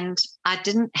 And I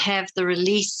didn't have the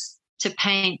release to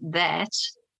paint that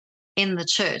in the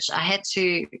church. I had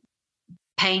to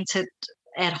paint it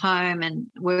at home and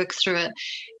work through it.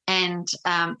 And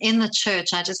in the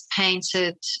church, I just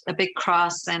painted a big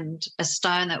cross and a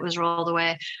stone that was rolled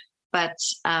away. But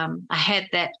I had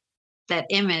that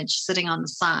image sitting on the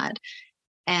side.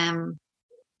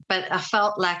 But I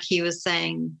felt like he was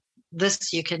saying,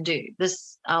 this you can do,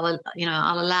 this I'll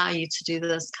allow you to do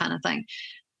this kind of thing.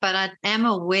 But I am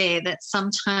aware that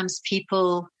sometimes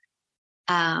people,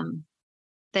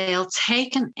 they'll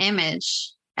take an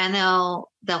image and they'll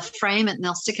frame it and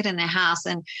they'll stick it in their house.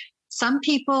 And some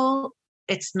people,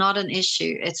 it's not an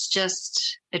issue. It's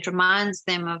just, it reminds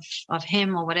them of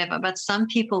him or whatever. But some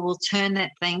people will turn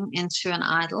that thing into an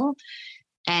idol.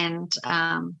 And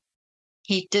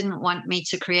he didn't want me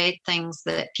to create things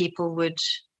that people would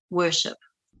worship.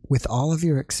 With all of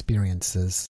your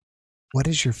experiences, what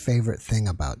is your favorite thing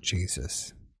about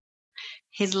Jesus?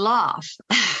 His laugh.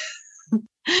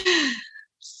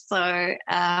 So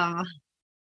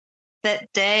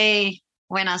that day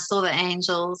when I saw the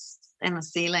angels in the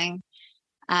ceiling,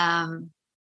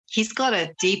 he's got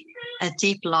a deep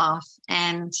laugh.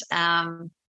 And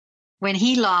when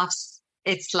he laughs,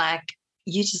 it's like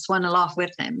you just want to laugh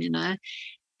with him,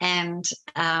 And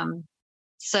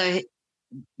so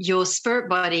your spirit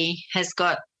body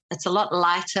it's a lot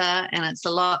lighter and it's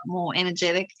a lot more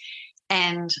energetic.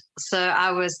 And so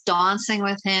I was dancing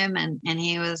with him and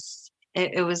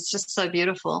it was just so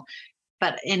beautiful.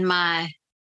 But in my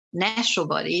natural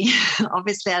body,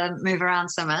 obviously I didn't move around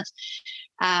so much.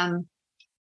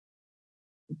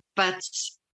 But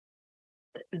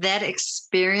that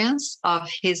experience of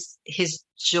his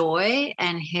joy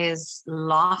and his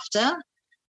laughter,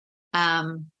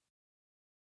 I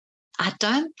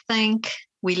don't think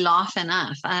we laugh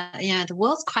enough. The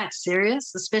world's quite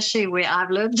serious, especially where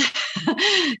I've lived.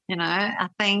 I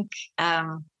think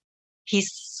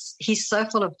he's so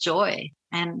full of joy,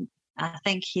 and I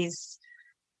think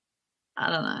I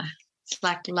don't know, it's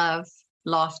like love,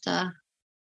 laughter.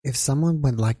 If someone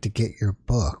would like to get your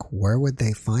book, where would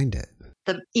they find it?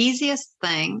 The easiest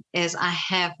thing is I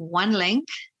have one link,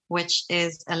 which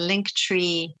is a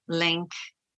Linktree link,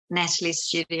 Natalie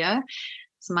Studio.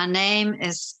 So my name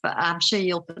is, I'm sure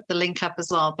you'll put the link up as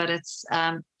well, but it's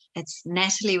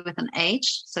Natalie with an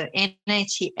H. So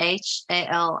NATHALIES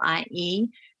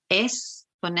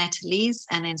for Natalie's,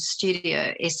 and then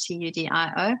Studio,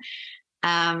 STUDIO.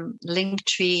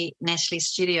 Linktree Natalie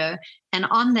Studio. And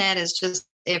on that is just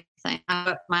everything. I've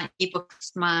got my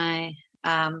ebooks, my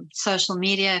social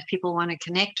media, if people want to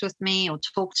connect with me or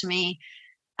talk to me.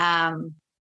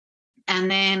 And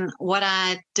then what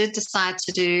I did decide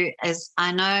to do is,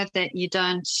 I know that you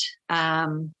don't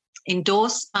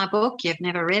endorse my book, you've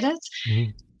never read it,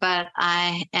 but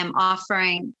I am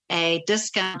offering a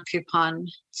discount coupon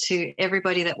to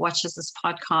everybody that watches this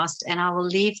podcast, and I will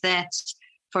leave that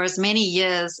for as many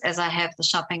years as I have the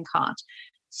shopping cart.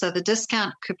 So the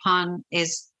discount coupon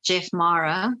is Jeff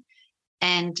Mara,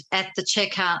 and at the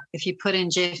checkout, if you put in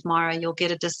Jeff Mara, you'll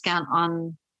get a discount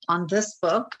on this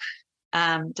book,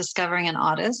 Discovering an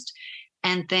Artist.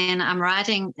 And then I'm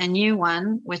writing a new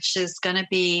one, which is going to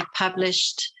be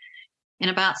published in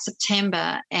about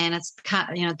September, and it's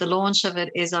the launch of it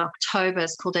is October.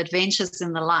 It's called Adventures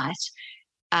in the Light,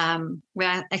 where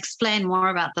I explain more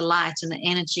about the light and the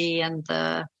energy and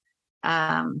the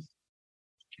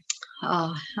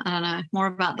more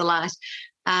about the light,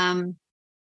 and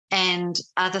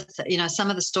other some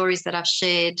of the stories that I've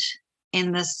shared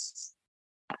in this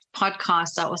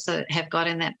podcast I also have got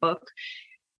in that book.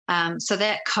 So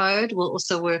that code will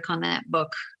also work on that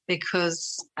book,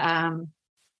 because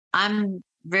I'm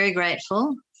very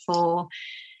grateful for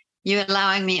you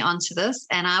allowing me onto this.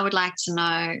 And I would like to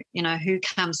know, who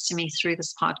comes to me through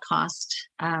this podcast,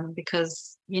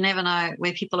 because you never know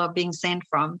where people are being sent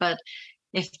from. But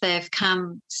if they've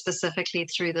come specifically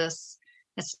through this,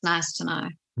 it's nice to know.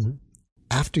 Mm-hmm.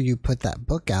 After you put that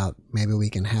book out, maybe we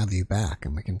can have you back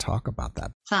and we can talk about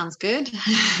that. Sounds good.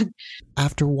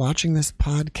 After watching this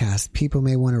podcast, people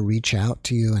may want to reach out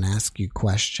to you and ask you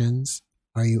questions.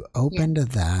 Are you open to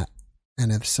that?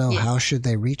 And if so, how should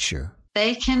they reach you?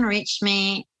 They can reach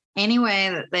me any way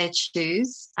that they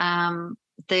choose. I've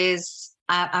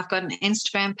got an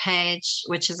Instagram page,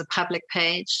 which is a public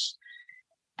page.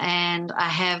 And I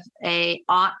have a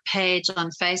art page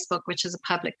on Facebook, which is a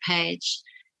public page.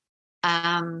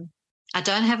 I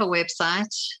don't have a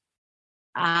website.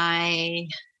 I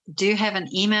do have an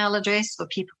email address for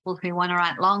people who want to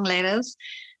write long letters.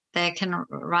 They can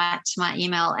write to my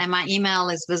email, and my email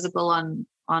is visible on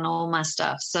all my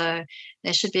stuff. So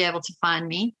they should be able to find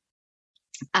me.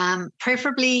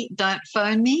 Preferably don't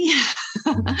phone me.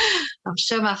 I'm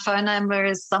sure my phone number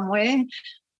is somewhere.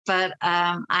 But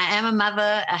I am a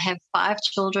mother. I have 5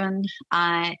 children.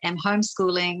 I am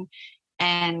homeschooling.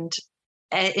 And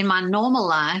in my normal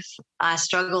life, I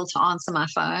struggle to answer my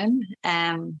phone.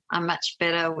 I'm much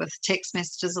better with text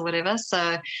messages or whatever.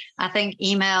 So I think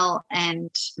email and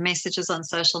messages on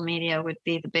social media would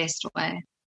be the best way.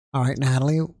 All right,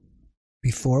 Natalie,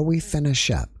 before we finish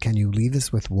up, can you leave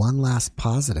us with one last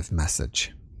positive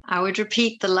message? I would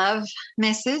repeat the love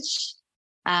message.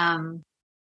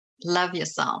 Love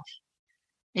yourself.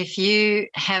 If you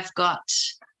have got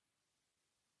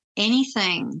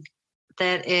anything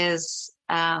that is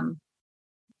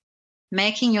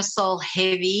making your soul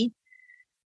heavy,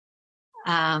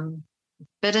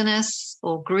 bitterness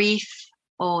or grief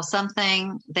or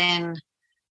something, then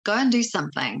go and do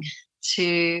something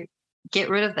to get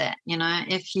rid of that.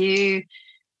 If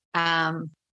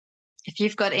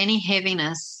you've got any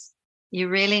heaviness, you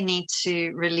really need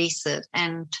to release it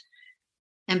and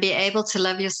be able to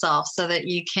love yourself so that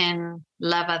you can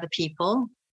love other people.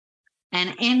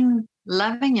 And in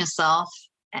loving yourself,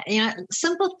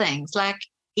 simple things like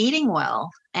eating well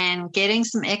and getting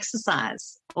some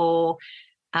exercise, or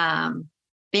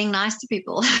being nice to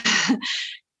people.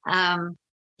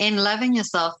 In loving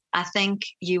yourself, I think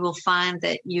you will find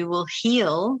that you will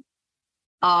heal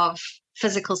of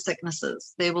physical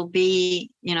sicknesses. There will be,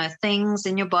 things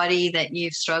in your body that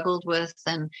you've struggled with,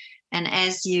 and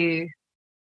as you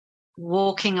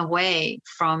walking away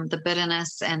from the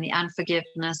bitterness and the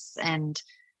unforgiveness and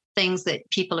things that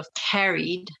people have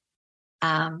carried,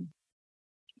 I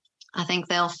think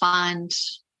they'll find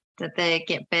that they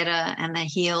get better and they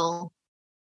heal.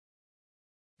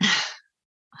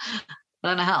 I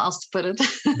don't know how else to put it.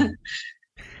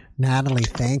 Natalie,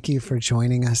 thank you for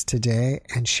joining us today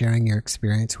and sharing your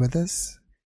experience with us.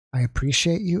 I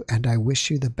appreciate you and I wish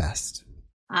you the best.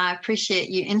 I appreciate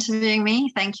you interviewing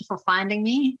me. Thank you for finding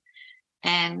me.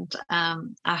 And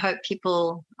I hope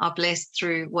people are blessed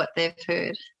through what they've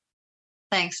heard.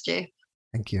 Thanks, Jeff.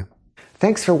 Thank you.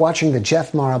 Thanks for watching the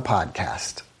Jeff Mara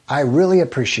podcast. I really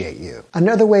appreciate you.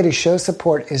 Another way to show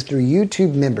support is through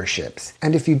YouTube memberships.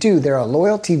 And if you do, there are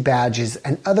loyalty badges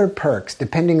and other perks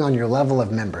depending on your level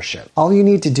of membership. All you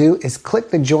need to do is click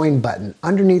the join button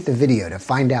underneath the video to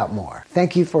find out more.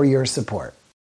 Thank you for your support.